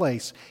our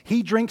place.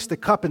 He drinks the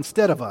cup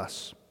instead of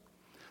us.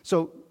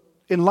 So,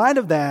 in light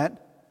of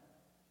that,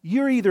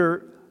 you're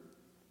either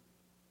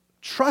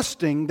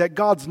trusting that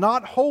God's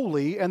not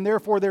holy and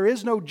therefore there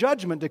is no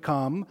judgment to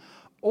come,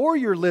 or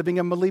you're living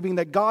and believing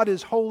that God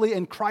is holy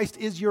and Christ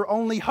is your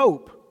only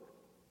hope.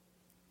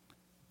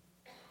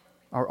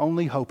 Our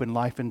only hope in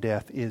life and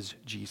death is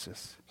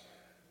Jesus.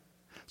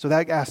 So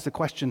that asks the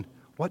question,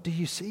 what do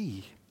you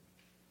see?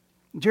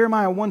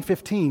 Jeremiah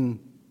 1:15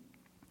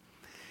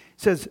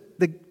 says,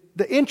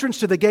 the entrance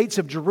to the gates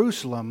of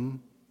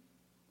Jerusalem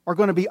are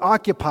going to be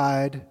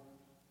occupied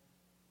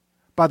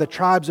by the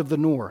tribes of the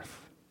north.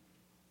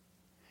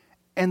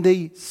 And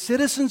the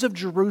citizens of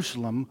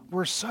Jerusalem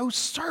were so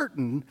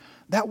certain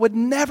that would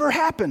never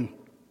happen.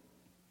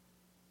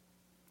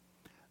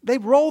 They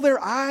roll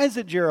their eyes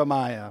at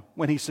Jeremiah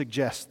when he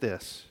suggests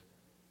this.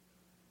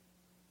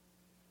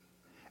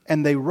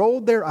 And they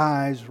rolled their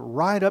eyes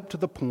right up to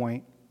the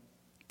point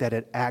that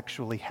it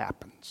actually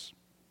happens.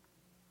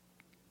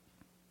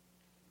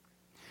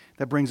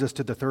 That brings us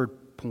to the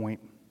third point.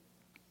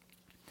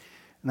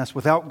 And that's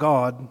without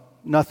God,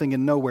 nothing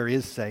and nowhere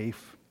is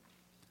safe.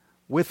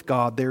 With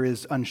God, there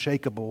is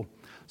unshakable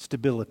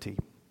stability.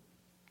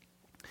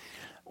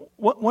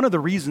 One of the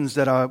reasons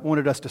that I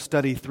wanted us to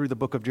study through the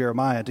book of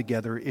Jeremiah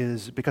together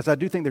is because I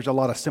do think there's a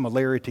lot of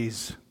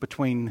similarities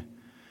between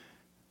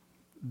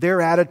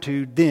their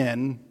attitude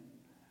then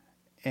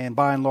and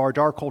by and large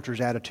our culture's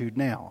attitude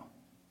now.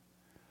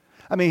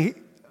 I mean,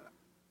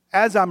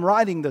 as I'm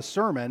writing the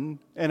sermon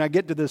and I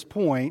get to this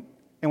point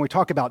and we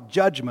talk about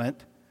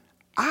judgment,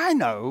 I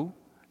know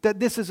that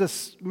this is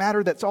a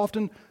matter that's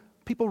often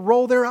people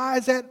roll their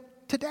eyes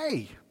at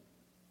today.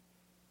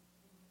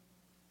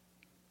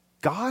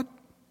 God?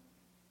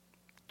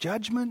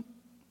 Judgment?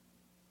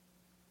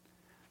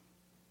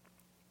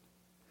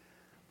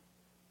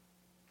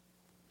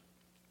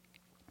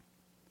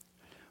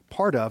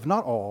 Part of,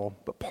 not all,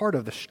 but part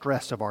of the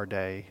stress of our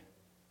day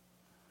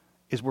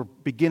is we're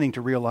beginning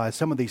to realize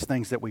some of these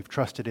things that we've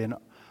trusted in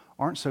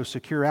aren't so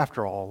secure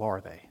after all,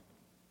 are they?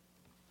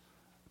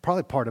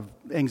 Probably part of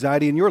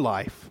anxiety in your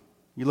life.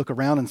 You look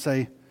around and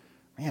say,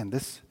 man,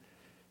 this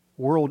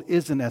world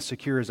isn't as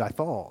secure as I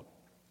thought.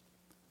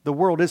 The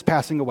world is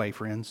passing away,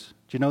 friends.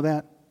 Do you know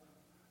that?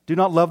 Do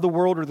not love the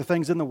world or the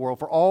things in the world,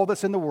 for all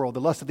that's in the world,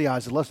 the lust of the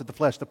eyes, the lust of the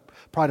flesh, the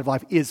pride of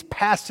life, is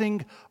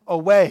passing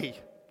away.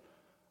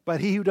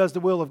 But he who does the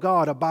will of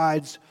God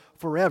abides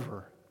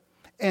forever.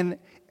 And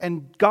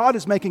God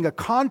is making a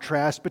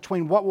contrast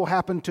between what will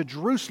happen to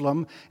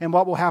Jerusalem and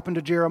what will happen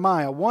to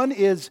Jeremiah. One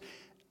is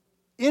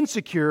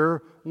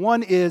insecure,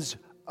 one is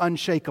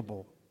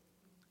unshakable.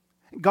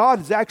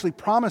 God is actually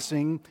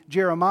promising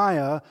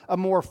Jeremiah a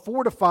more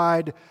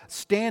fortified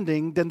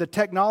standing than the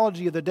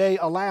technology of the day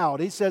allowed.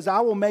 He says,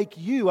 I will make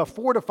you a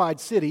fortified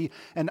city,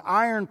 an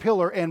iron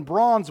pillar and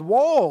bronze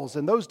walls.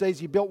 In those days,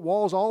 he built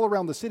walls all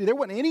around the city. There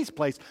wasn't any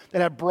place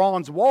that had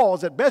bronze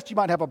walls. At best, you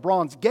might have a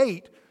bronze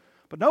gate,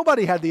 but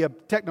nobody had the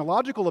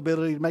technological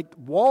ability to make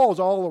walls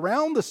all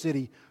around the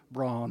city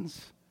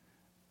bronze.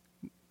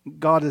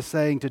 God is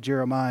saying to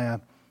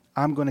Jeremiah,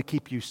 I'm going to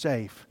keep you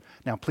safe.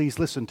 Now, please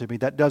listen to me.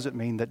 That doesn't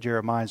mean that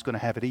Jeremiah is going to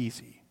have it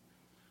easy.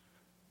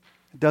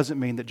 It doesn't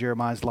mean that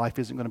Jeremiah's life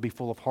isn't going to be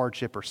full of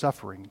hardship or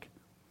suffering.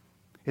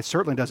 It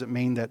certainly doesn't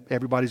mean that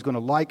everybody's going to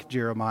like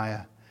Jeremiah.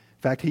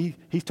 In fact,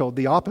 he's told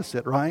the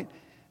opposite, right?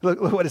 Look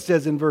what it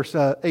says in verse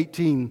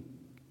 18.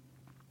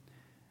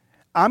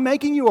 I'm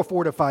making you a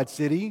fortified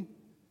city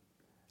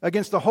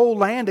against the whole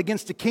land,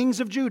 against the kings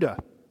of Judah.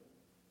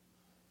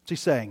 What's he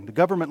saying? The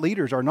government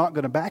leaders are not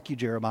going to back you,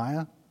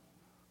 Jeremiah.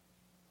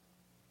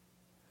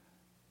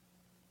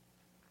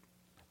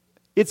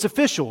 It's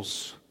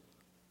officials.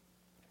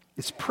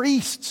 It's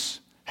priests.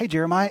 Hey,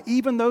 Jeremiah,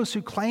 even those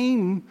who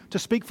claim to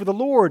speak for the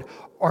Lord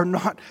are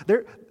not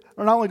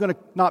only going to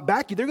not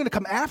back you, they're going to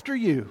come after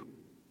you.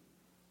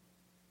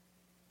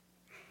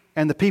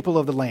 And the people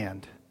of the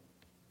land.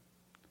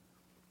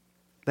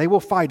 They will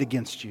fight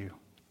against you,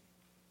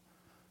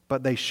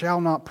 but they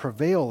shall not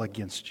prevail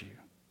against you.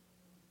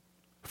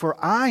 For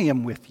I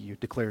am with you,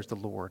 declares the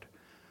Lord,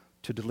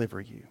 to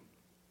deliver you.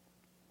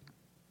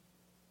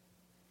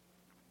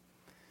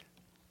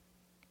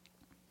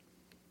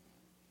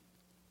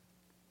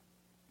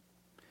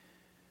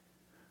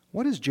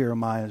 What is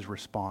Jeremiah's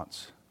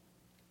response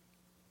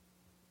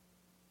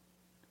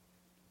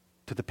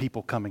to the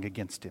people coming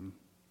against him?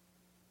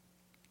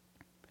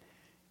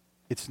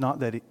 It's not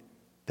that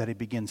he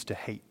begins to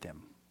hate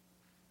them.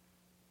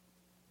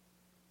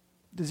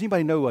 Does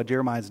anybody know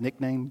Jeremiah's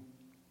nickname?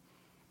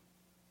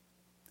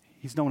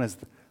 He's known as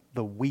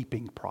the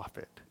weeping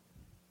prophet.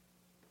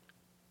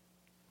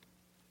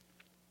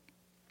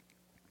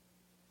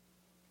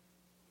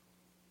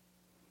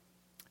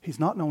 He's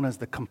not known as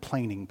the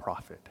complaining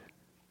prophet.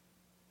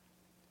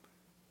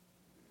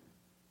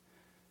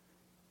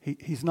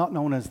 He's not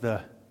known as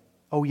the,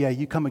 oh yeah,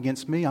 you come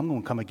against me, I'm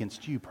going to come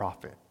against you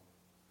prophet.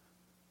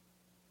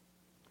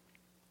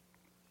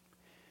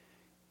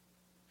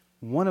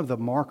 One of the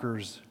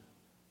markers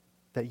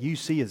that you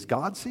see as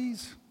God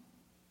sees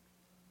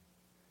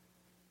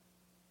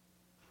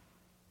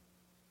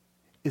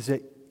is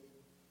that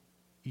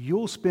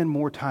you'll spend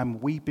more time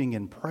weeping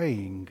and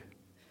praying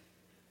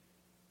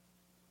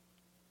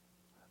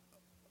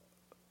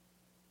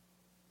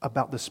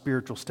about the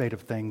spiritual state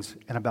of things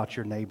and about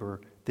your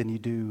neighbor than you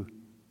do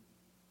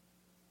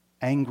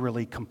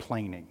angrily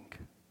complaining.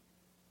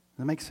 Does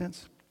that make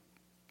sense?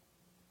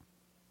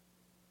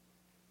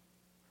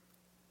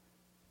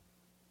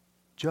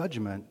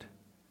 Judgment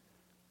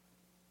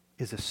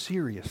is a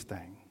serious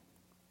thing.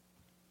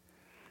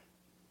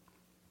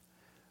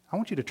 I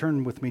want you to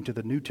turn with me to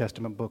the New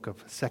Testament book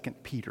of 2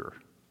 Peter.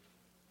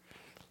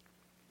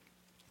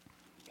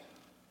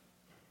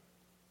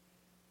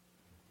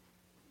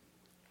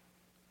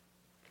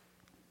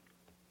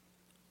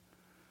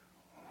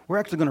 We're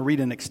actually going to read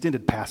an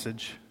extended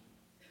passage.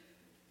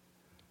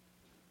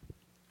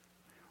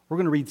 We're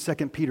going to read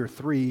 2 Peter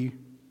 3,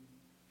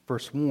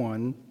 verse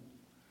 1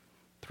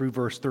 through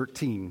verse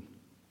 13.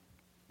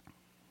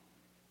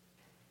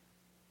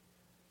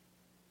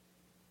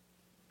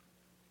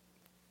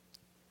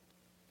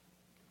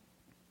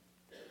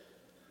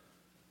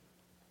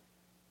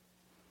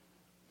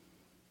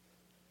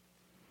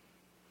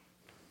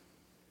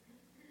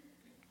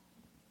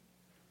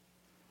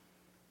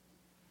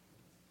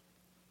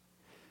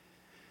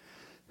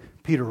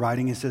 Peter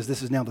writing, he says,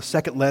 "This is now the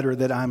second letter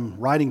that I'm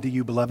writing to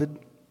you, beloved.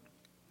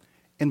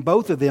 In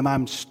both of them,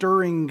 I'm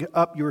stirring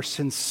up your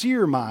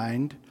sincere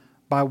mind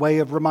by way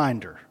of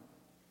reminder."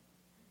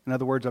 In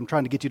other words, I'm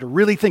trying to get you to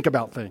really think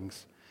about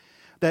things.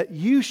 That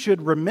you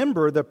should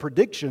remember the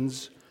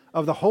predictions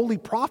of the holy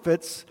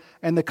prophets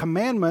and the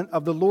commandment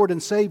of the Lord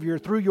and Savior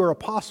through your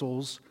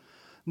apostles,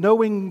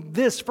 knowing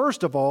this,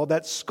 first of all,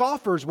 that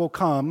scoffers will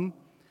come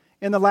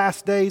in the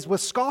last days with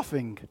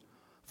scoffing,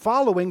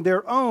 following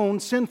their own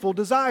sinful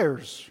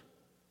desires.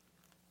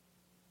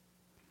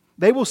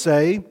 They will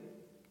say,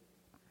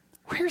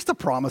 "Where's the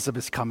promise of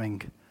his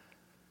coming?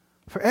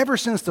 For ever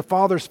since the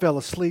fathers fell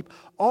asleep,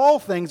 all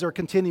things are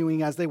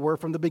continuing as they were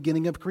from the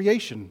beginning of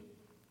creation."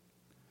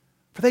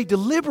 For they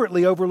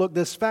deliberately overlook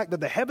this fact that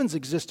the heavens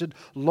existed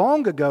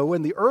long ago,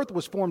 and the earth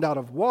was formed out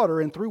of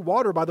water and through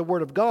water by the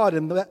word of God,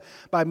 and that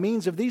by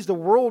means of these the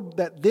world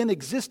that then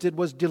existed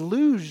was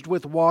deluged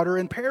with water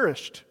and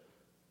perished.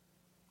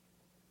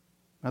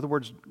 In other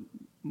words,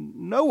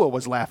 Noah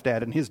was laughed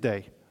at in his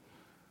day.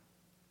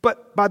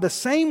 But by the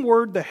same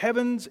word, the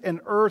heavens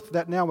and earth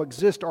that now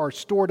exist are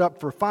stored up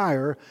for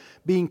fire,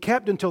 being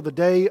kept until the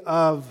day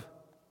of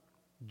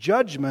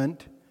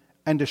judgment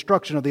and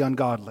destruction of the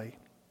ungodly.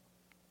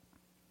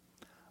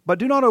 But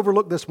do not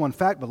overlook this one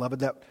fact, beloved,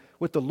 that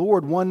with the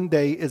Lord 1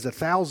 day is as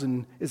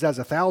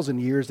 1,000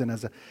 years, and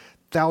as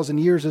 1,000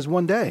 years is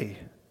 1 day.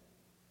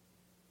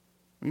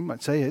 You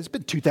might say it's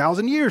been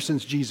 2,000 years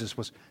since Jesus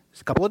was.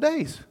 It's a couple of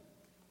days.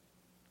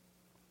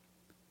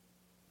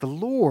 The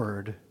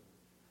Lord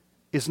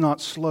is not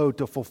slow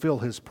to fulfill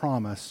his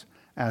promise,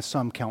 as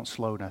some count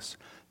slowness.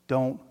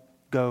 Don't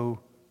go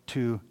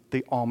to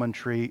the almond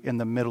tree in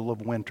the middle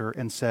of winter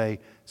and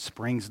say,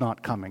 "Spring's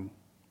not coming,"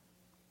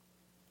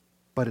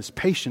 but is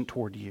patient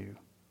toward you,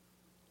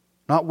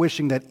 not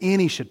wishing that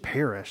any should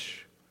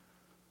perish,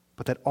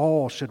 but that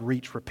all should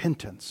reach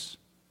repentance.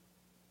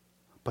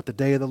 But the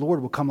day of the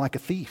Lord will come like a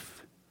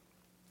thief,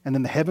 and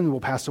then the heaven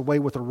will pass away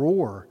with a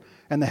roar,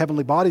 and the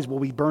heavenly bodies will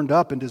be burned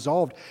up and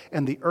dissolved,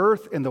 and the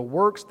earth and the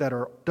works that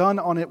are done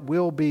on it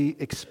will be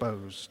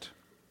exposed.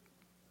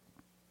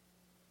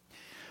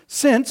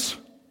 Since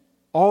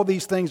all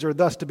these things are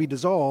thus to be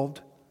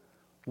dissolved,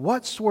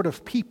 what sort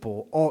of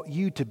people ought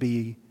you to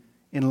be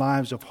in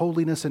lives of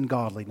holiness and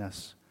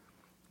godliness,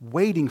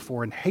 waiting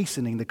for and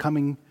hastening the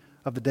coming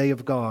of the day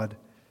of God,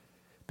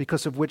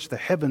 because of which the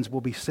heavens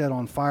will be set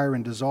on fire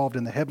and dissolved,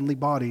 and the heavenly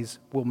bodies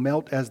will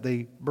melt as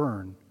they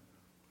burn?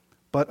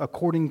 But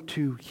according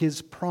to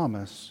his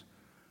promise,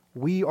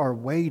 we are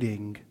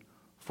waiting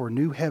for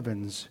new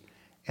heavens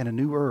and a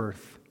new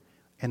earth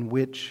in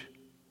which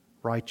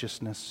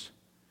righteousness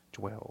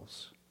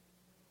dwells.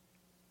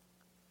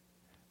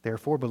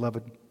 Therefore,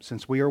 beloved,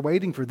 since we are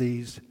waiting for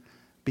these,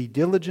 be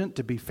diligent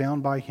to be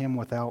found by him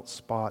without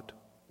spot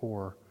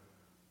or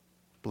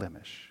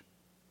blemish.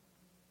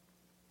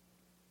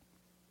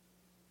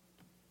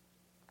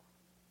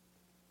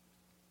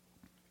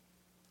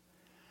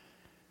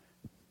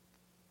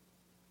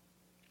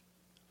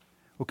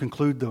 We'll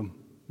conclude the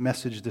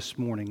message this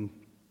morning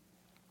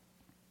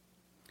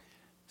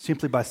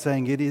simply by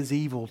saying it is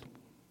evil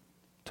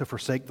to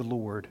forsake the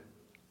Lord.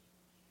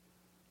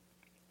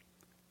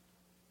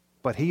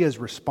 But he has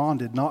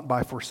responded not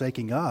by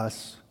forsaking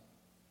us,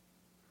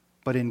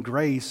 but in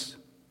grace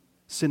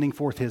sending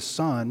forth his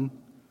Son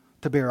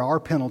to bear our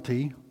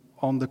penalty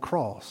on the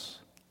cross.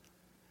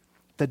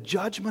 The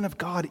judgment of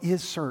God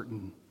is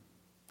certain.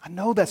 I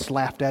know that's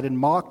laughed at and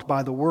mocked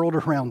by the world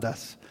around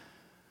us.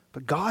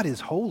 But God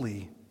is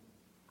holy.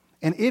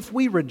 And if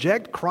we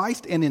reject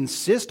Christ and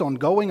insist on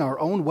going our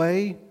own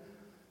way,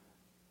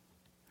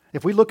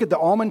 if we look at the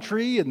almond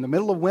tree in the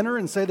middle of winter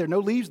and say there are no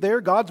leaves there,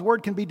 God's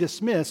word can be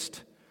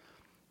dismissed.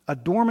 A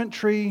dormant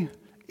tree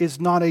is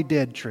not a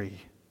dead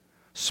tree.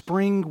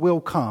 Spring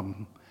will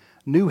come,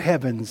 new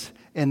heavens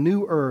and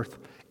new earth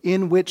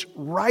in which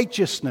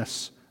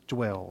righteousness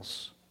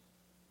dwells.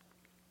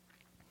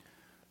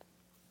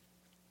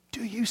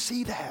 Do you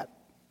see that?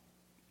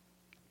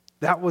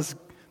 That was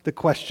the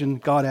question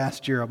God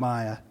asked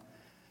Jeremiah.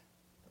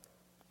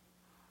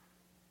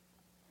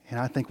 And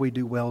I think we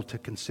do well to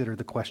consider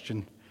the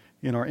question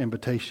in our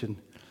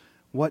invitation.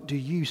 What do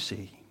you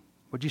see?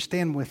 Would you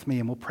stand with me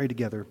and we'll pray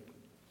together?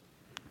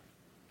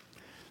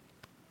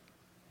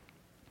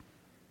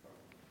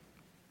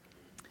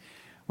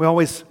 We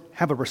always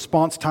have a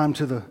response time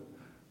to the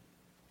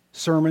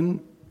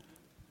sermon.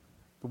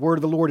 The word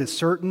of the Lord is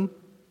certain.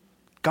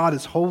 God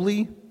is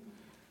holy.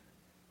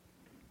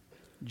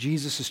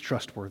 Jesus is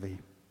trustworthy.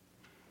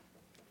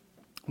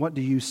 What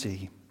do you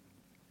see?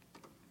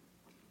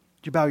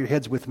 Would you bow your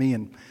heads with me?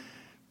 And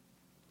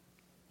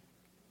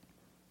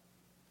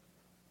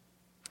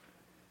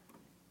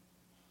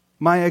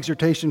my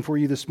exhortation for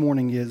you this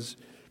morning is,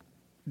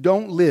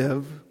 don't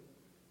live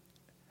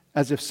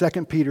as if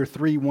 2 Peter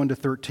 3,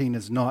 1-13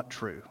 is not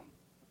true.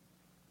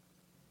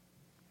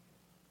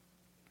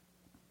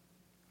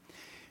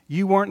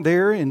 You weren't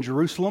there in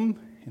Jerusalem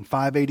in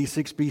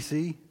 586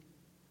 BC.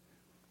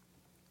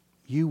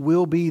 You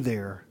will be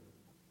there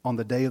on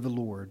the day of the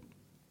Lord.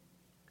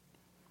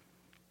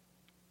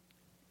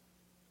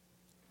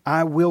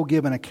 I will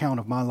give an account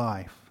of my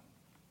life.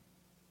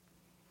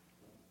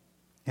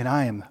 And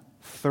I am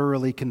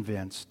thoroughly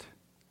convinced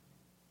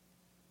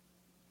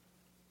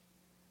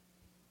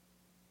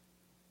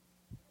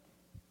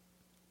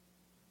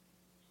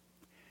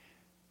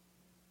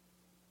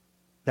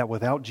that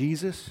without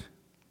Jesus,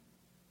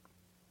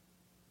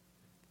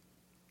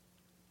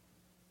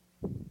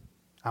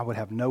 I would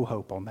have no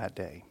hope on that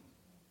day.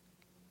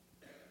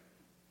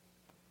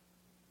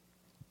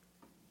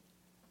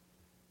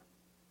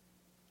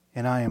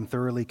 And I am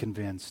thoroughly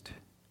convinced,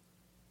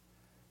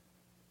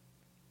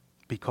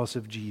 because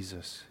of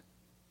Jesus,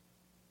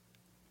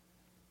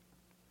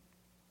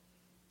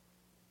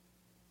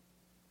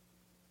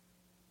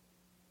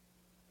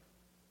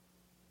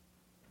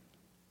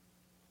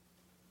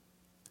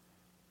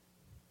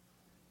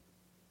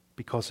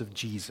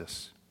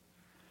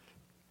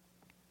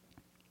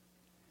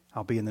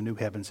 I'll be in the new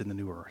heavens and the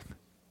new earth.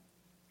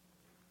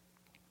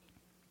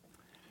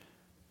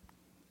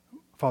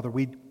 Father,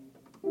 we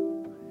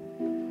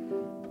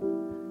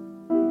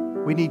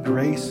need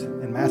grace,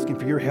 and I'm asking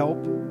for your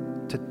help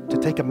to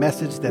take a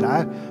message that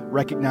I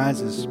recognize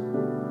is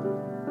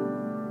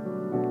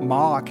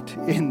mocked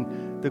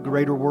in the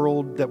greater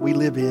world that we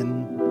live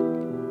in.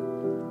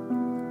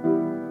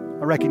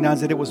 I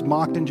recognize that it was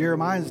mocked in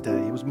Jeremiah's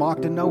day. It was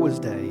mocked in Noah's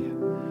day.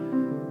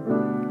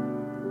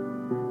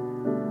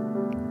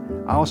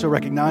 I also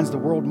recognize the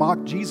world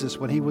mocked Jesus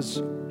when he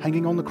was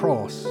hanging on the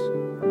cross.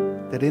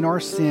 That in our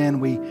sin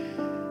we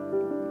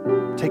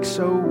take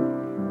so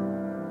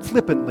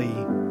flippantly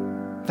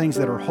things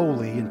that are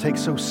holy and take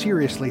so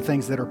seriously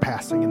things that are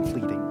passing and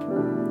fleeting.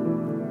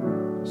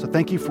 So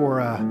thank you for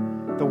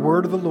the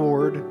word of the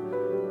Lord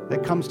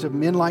that comes to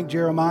men like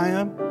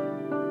Jeremiah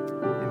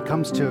and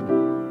comes to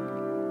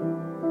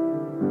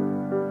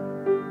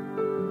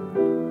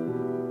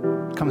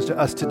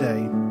us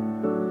today.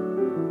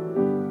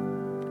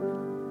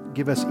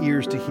 Give us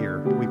ears to hear,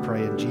 we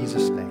pray in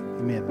Jesus' name.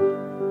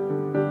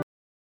 Amen.